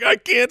just like, I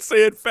can't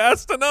say it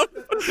fast enough.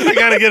 I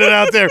got to get it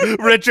out there.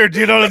 Richard,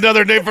 you know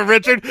another name for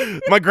Richard?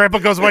 My grandpa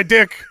goes by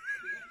Dick.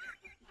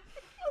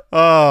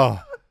 Oh.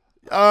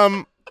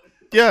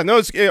 Yeah,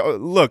 no,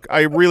 look,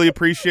 I really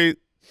appreciate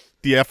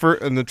the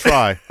effort and the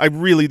try. I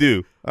really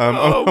do. I'm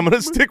going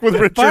to stick with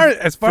Richard.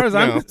 As far as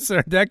I'm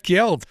concerned, that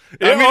killed.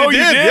 I mean, it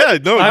did. Yeah,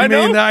 no, I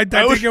know.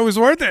 think it was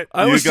worth it.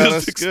 I You was got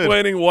just us good.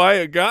 explaining why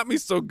it got me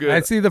so good. I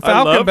see the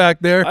Falcon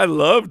back there. I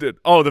loved it.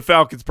 Oh, the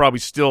Falcon's probably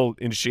still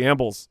in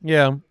shambles.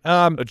 Yeah.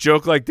 A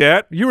joke like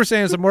that. You were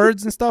saying some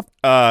words and stuff?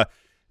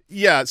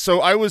 Yeah,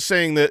 so I was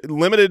saying that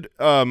limited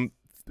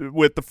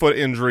with the foot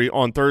injury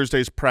on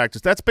Thursday's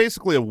practice. That's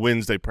basically a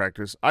Wednesday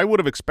practice. I would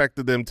have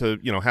expected them to,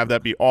 have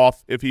that be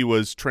off if he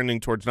was trending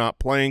towards not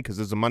playing because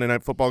it's a Monday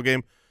Night Football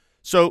game.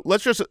 So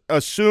let's just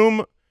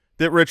assume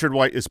that Richard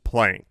White is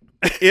playing.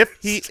 If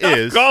he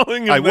is,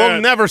 calling him I will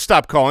that. never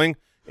stop calling.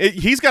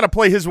 He's got to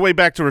play his way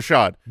back to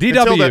Rashad.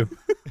 DW.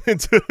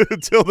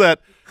 Until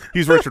that,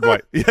 he's Richard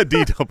White. Yeah,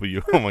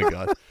 DW. Oh, my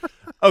God.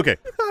 Okay.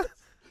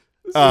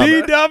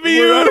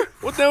 DW.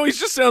 Well, now he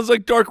just sounds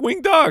like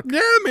Darkwing Duck.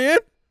 Yeah, man.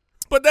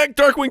 But that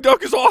Darkwing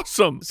Duck is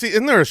awesome. See,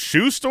 isn't there a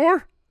shoe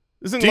store?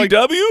 Isn't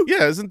DW?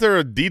 Yeah, isn't there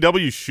a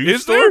DW shoe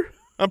Is store? there?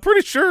 I'm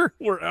pretty sure.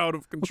 We're out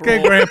of control.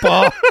 Okay,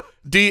 Grandpa.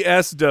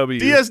 DSW.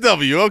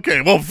 DSW.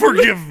 Okay, well,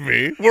 forgive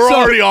me. We're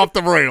already off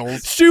the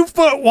rails.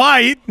 Shoefoot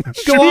White.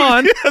 Go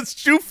on. Yes,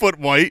 Shoefoot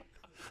White.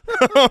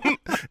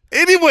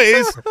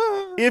 Anyways,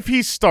 if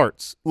he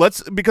starts,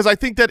 because I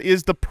think that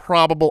is the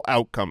probable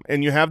outcome,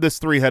 and you have this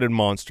three-headed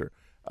monster.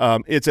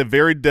 It's a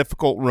very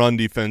difficult run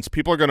defense.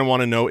 People are going to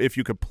want to know if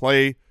you could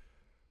play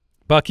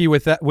Bucky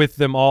with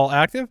them all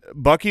active?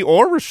 Bucky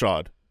or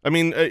Rashad. I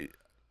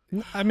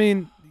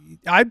mean,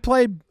 I'd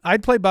play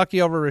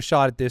Bucky over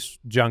Rashad at this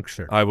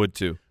juncture. I would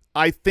too.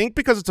 I think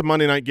because it's a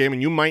Monday night game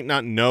and you might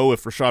not know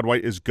if Rashad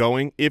White is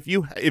going, if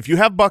you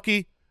have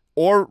Bucky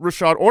or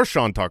Rashad or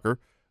Sean Tucker,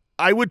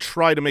 I would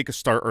try to make a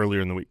start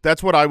earlier in the week.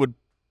 That's what I would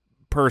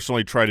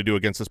personally try to do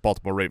against this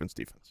Baltimore Ravens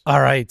defense.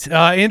 All right.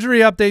 Injury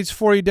updates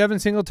for you. Devin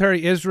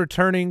Singletary is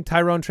returning.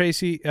 Tyrone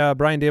Tracy,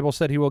 Brian Dable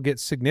said he will get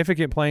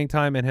significant playing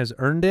time and has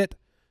earned it.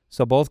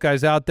 So both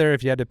guys out there,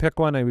 if you had to pick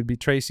one, I would be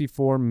Tracy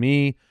for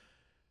me.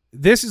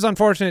 This is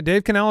unfortunate.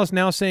 Dave Canales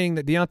now saying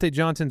that Deontay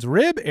Johnson's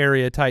rib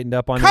area tightened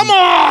up on him. Come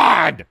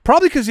on!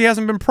 Probably because he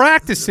hasn't been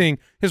practicing.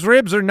 His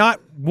ribs are not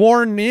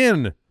worn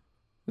in.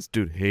 This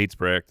dude hates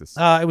practice.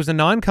 It was a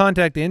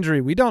non-contact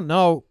injury. We don't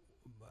know.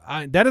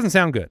 That doesn't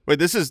sound good.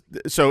 Wait,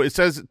 so it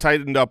says it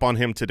tightened up on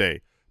him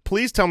today.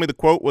 Please tell me the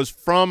quote was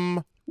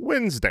from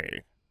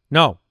Wednesday.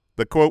 No.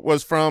 The quote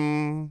was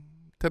from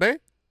today?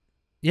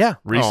 Yeah.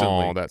 Recently.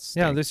 Oh, that's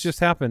Yeah, this just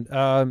happened.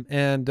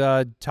 And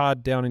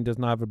Todd Downing does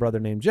not have a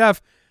brother named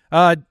Jeff.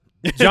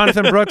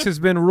 Jonathan Brooks has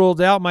been ruled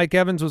out. Mike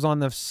Evans was on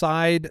the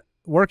side,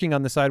 working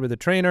on the side with a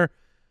trainer.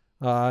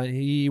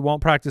 He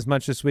won't practice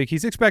much this week.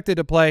 He's expected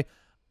to play.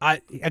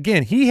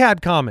 Again, he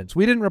had comments.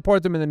 We didn't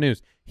report them in the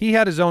news. He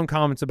had his own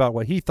comments about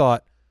what he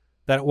thought,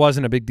 that it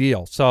wasn't a big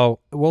deal. So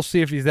we'll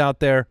see if he's out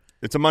there.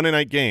 It's a Monday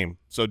night game.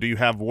 So do you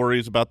have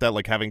worries about that,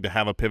 like having to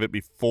have a pivot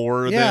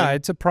before Yeah, then?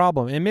 it's a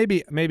problem. And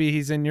maybe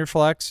he's in your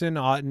flex and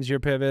Otten's your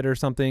pivot or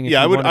something.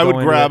 Yeah, I would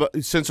grab,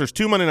 since there's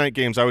 2 Monday night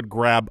games, I would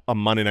grab a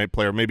Monday night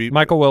player. Maybe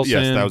Michael Wilson.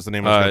 Yes, that was the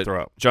name I was going to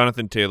throw out.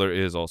 Jonathan Taylor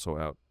is also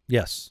out.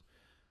 Yes.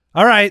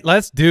 All right,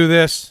 let's do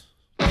this.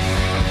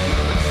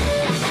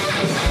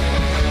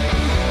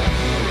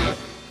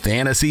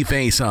 Fantasy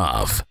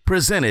Face-Off,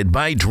 presented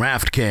by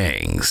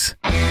DraftKings.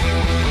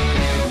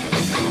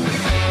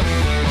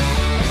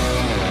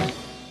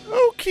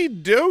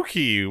 Okie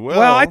dokie.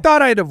 Well, I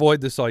thought I'd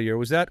avoid this all year.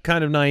 Was that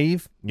kind of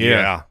naive?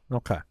 Yeah.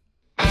 Okay.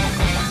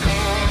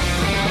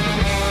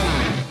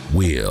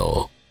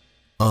 Wheel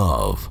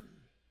of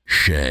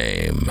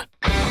Shame.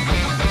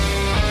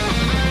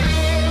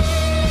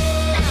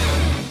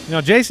 You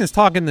know, Jason's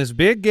talking this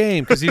big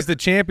game because he's the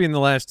champion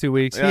the last 2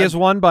 weeks. Yeah. He has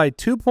won by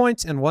 2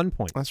 points and 1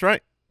 point. That's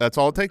right. That's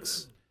all it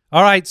takes.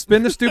 All right,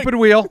 spin the stupid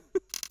wheel.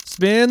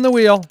 Spin the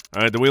wheel.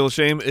 All right, the Wheel of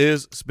Shame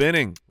is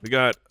spinning. We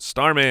got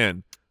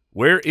Starman.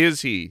 Where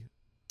is he?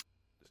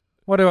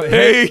 What do I?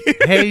 Hey.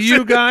 Hey,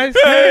 you guys.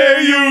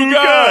 Hey, you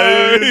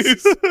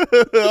guys.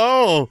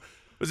 Oh.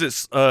 Was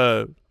it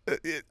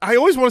I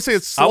always want to say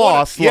it's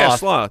sloth. Yeah,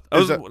 sloth. I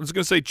was Is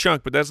going to say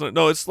chunk, but that's not.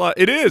 No, it's sloth.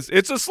 It is.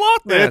 It's a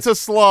sloth mask. It's a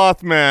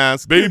sloth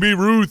mask. Baby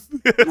Ruth.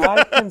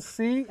 I can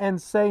see and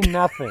say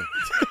nothing.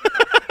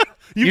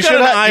 You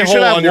should have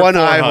one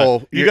eye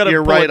hole. You got to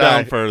your pull right it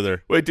down eye.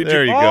 further. Wait, did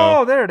there you? you Oh,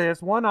 go. there it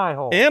is. One eye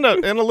hole. And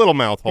a little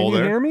mouth hole you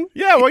there. hear me?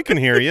 Yeah, well, I can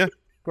hear you.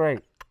 Great.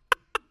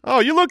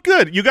 Oh, you look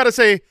good. You got to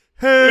say,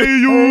 hey,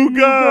 you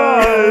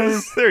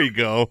guys. There you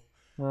go.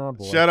 Oh,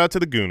 boy. Shout out to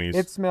the Goonies.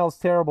 It smells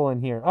terrible in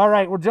here. All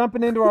right, we're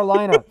jumping into our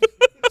lineup.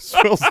 It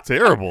smells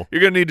terrible.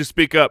 You're going to need to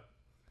speak up.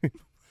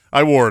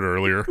 I wore it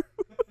earlier.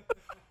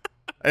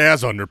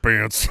 As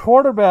underpants.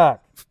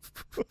 Quarterback.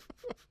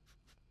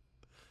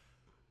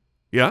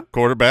 Yeah?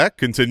 Quarterback,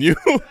 continue.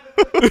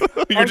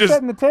 I'm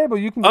setting the table.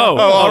 You can go. Oh,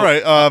 all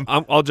right.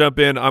 I'll jump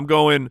in. I'm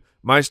going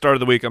my start of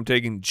the week. I'm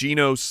taking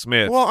Geno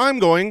Smith. Well, I'm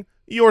going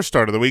your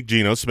start of the week,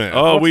 Geno Smith.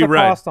 Oh, What's we the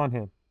read. cost on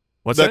him?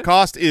 What's the that?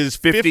 cost is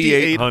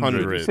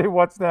 $5,800. Say,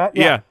 what's that?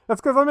 Yeah.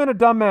 That's because I'm in a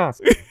dumb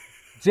mask.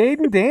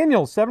 Jaden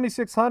Daniels,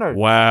 7,600.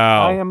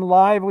 Wow. I am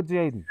live with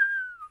Jaden.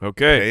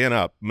 Okay. Paying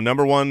up.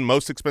 Number 1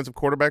 most expensive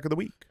quarterback of the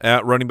week.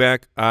 At running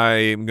back, I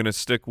am going to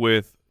stick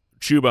with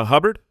Chuba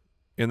Hubbard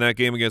in that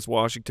game against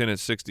Washington at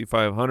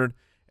 6,500.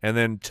 And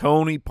then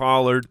Tony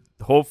Pollard,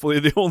 hopefully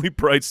the only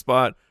bright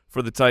spot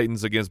for the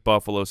Titans against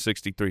Buffalo,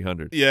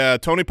 6,300. Yeah,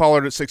 Tony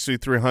Pollard at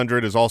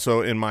 6,300 is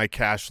also in my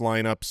cash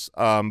lineups.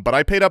 But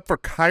I paid up for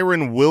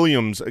Kyron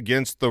Williams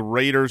against the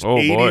Raiders, Oh,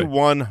 boy.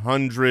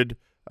 8,100.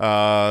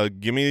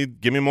 Give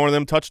me more of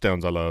them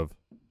touchdowns I love.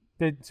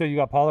 So you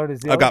got Pollard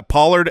as the I other? got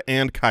Pollard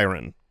and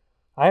Kyron.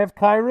 I have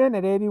Kyron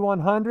at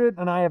 8,100,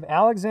 and I have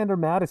Alexander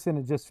Madison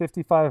at just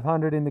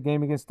 5,500 in the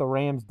game against the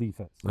Rams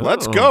defense.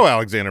 Let's Oh. go,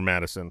 Alexander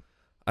Madison.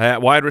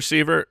 At wide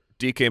receiver,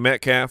 DK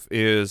Metcalf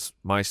is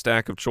my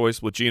stack of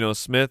choice with Geno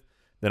Smith.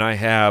 Then I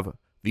have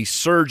the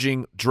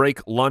surging Drake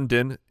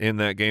London in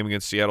that game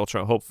against Seattle.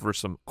 Trying to hope for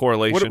some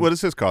correlation. What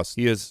is his cost?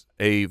 He is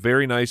a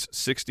very nice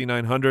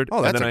 6,900.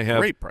 Oh, that's and then a I have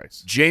great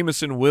price.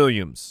 Jameson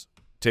Williams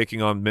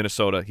taking on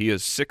Minnesota. He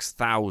is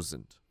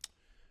 6,000.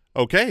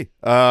 Okay.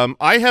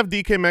 I have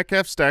DK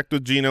Metcalf stacked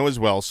with Geno as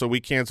well, so we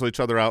cancel each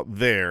other out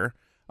there.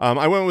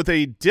 I went with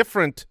a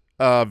different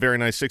very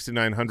nice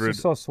 6,900 This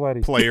is so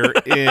sweaty. player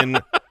in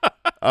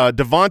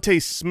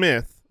Devontae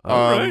Smith.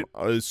 All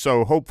right.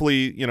 So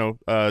hopefully,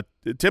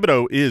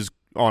 Thibodeau is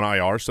on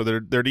IR, so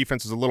their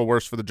defense is a little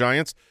worse for the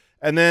Giants.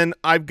 And then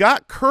I've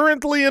got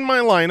currently in my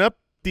lineup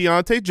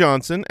Deontay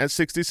Johnson at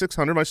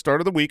 6,600, my start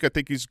of the week. I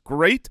think he's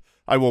great.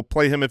 I will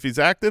play him if he's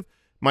active.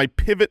 My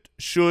pivot,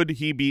 should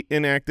he be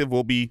inactive,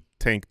 will be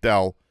Tank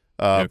Dell.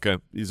 Okay.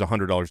 He's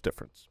 $100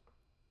 difference.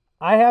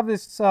 I have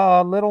this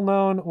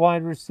little-known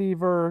wide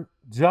receiver,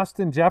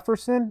 Justin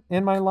Jefferson,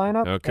 in my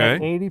lineup. Okay.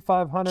 At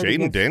 8,500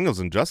 Jaden Daniels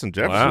and Justin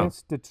Jefferson. Wow.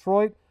 against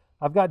Detroit.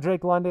 I've got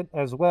Drake London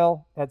as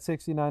well at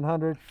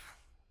 6,900.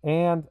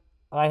 And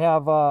I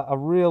have a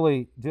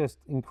really just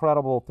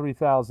incredible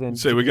 3,000.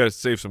 Say we got to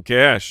save some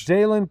cash.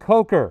 Jalen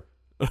Coker.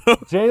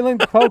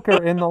 Jalen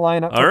Coker in the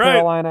lineup for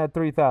Carolina at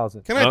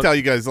 3,000. Can I tell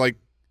you guys, like,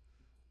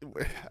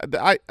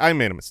 I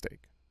made a mistake.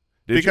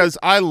 Because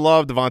I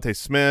love Devontae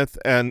Smith,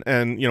 and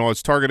you know, I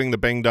was targeting the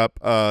banged-up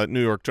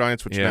New York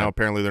Giants, which now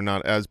apparently they're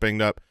not as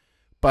banged up.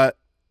 But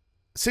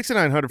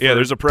 6,900 for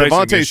there's a pricing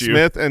Devontae issue.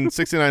 Smith and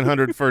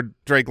 6,900 for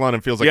Drake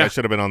London feels like I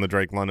should have been on the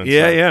Drake London side.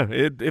 Yeah,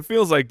 it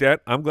feels like that.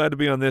 I'm glad to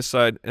be on this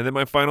side. And then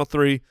my final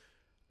three,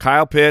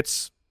 Kyle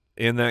Pitts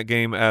in that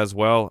game as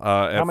well.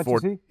 How much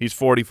is he? He's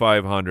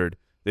 4,500.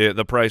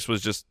 The price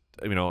was just,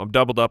 you know, I'm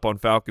doubled up on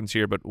Falcons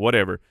here, but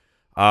whatever.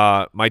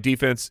 My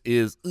defense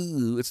is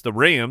it's the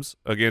Rams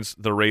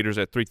against the Raiders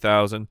at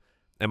 3,000,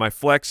 and my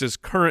flex is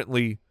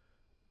currently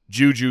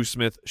Juju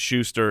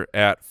Smith-Schuster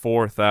at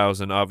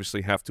 4,000.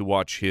 Obviously, have to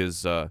watch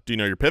his. Do you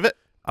know your pivot?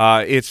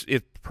 It's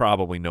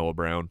probably Noah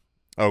Brown.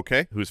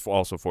 Okay, who's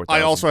also 4,000.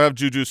 I also have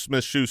Juju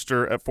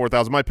Smith-Schuster at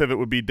 4,000. My pivot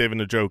would be David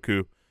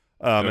Njoku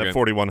at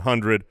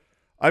 4,100.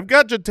 I've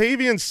got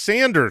Jatavian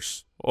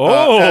Sanders.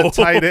 At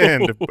tight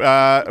end,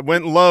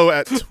 went low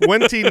at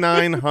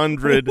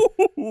 2,900.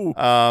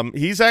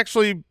 He's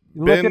actually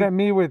looking at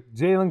me with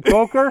Jalen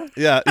Coker.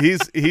 Yeah,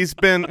 he's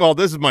been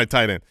this is my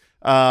tight end.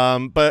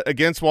 But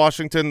against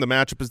Washington, the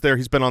matchup is there.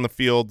 He's been on the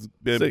field,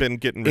 been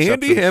getting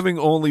receptions. Andy having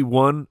only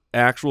one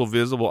actual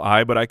visible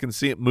eye, but I can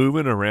see it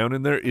moving around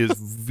in there is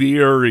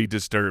very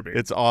disturbing.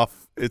 It's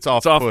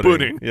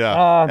off-putting.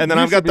 Yeah, and then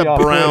I've got the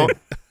Brown.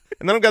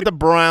 And then I've got the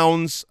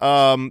Browns.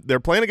 They're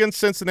playing against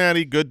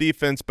Cincinnati, good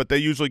defense, but they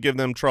usually give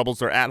them troubles.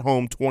 They're at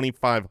home,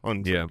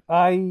 2,500. Yeah.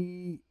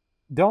 I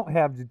don't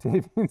have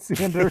Jatavian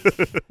Sanders.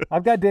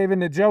 I've got David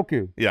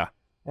Njoku. Yeah.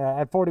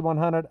 At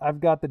 4,100.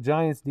 I've got the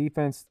Giants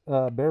defense,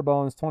 bare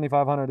bones,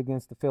 2,500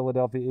 against the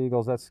Philadelphia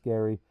Eagles. That's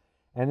scary.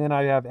 And then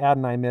I have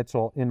Adonai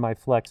Mitchell in my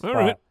flex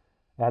spot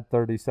at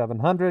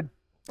 3,700.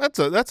 That's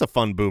a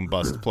fun boom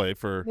bust play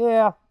for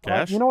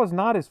cash. You know what's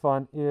not as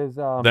fun is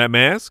that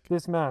mask.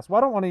 This mask. Why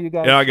don't one of you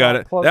guys? Yeah, I got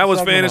it. That was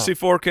Fantasy out.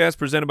 Forecast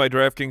presented by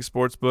DraftKings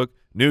Sportsbook.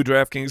 New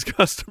DraftKings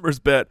customers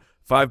bet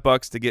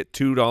 $5 to get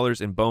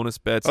 $2 in bonus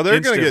bets. Oh,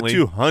 they're going to get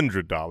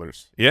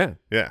 $200. Yeah,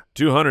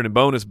 $200 in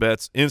bonus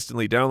bets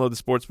instantly. Download the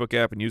Sportsbook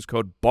app and use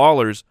code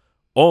BALLERS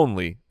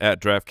only at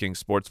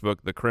DraftKings Sportsbook.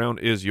 The crown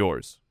is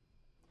yours.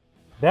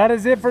 That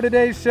is it for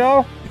today's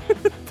show.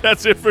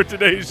 That's it for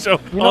today's show.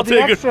 You know, the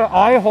extra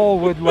eye hole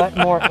would let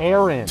more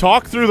air in.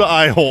 Talk through the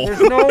eye hole. There's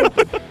no.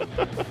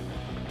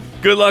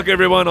 Good luck,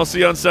 everyone. I'll see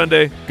you on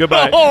Sunday.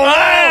 Goodbye.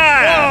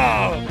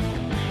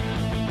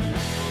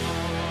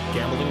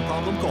 Gambling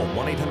problem? Call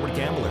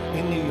 1-800-GAMBLER.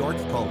 In New York,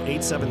 call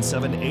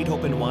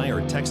 877-8-HOPE-NY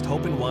or text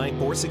HOPE-NY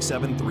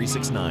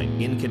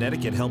 467-369. In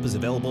Connecticut, help is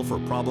available for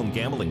problem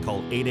gambling.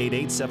 Call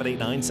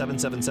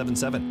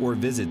 888-789-7777 or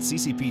visit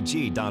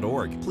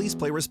ccpg.org. Please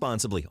play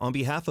responsibly on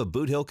behalf of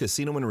Boot Hill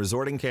Casino and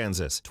Resort in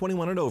Kansas.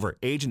 21 and over.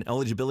 Age and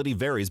eligibility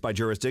varies by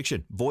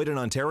jurisdiction. Void in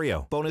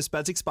Ontario. Bonus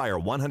bets expire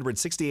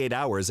 168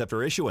 hours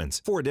after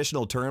issuance. For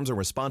additional terms and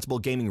responsible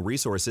gaming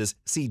resources,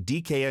 see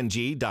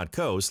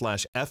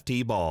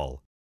dkng.co/ftball.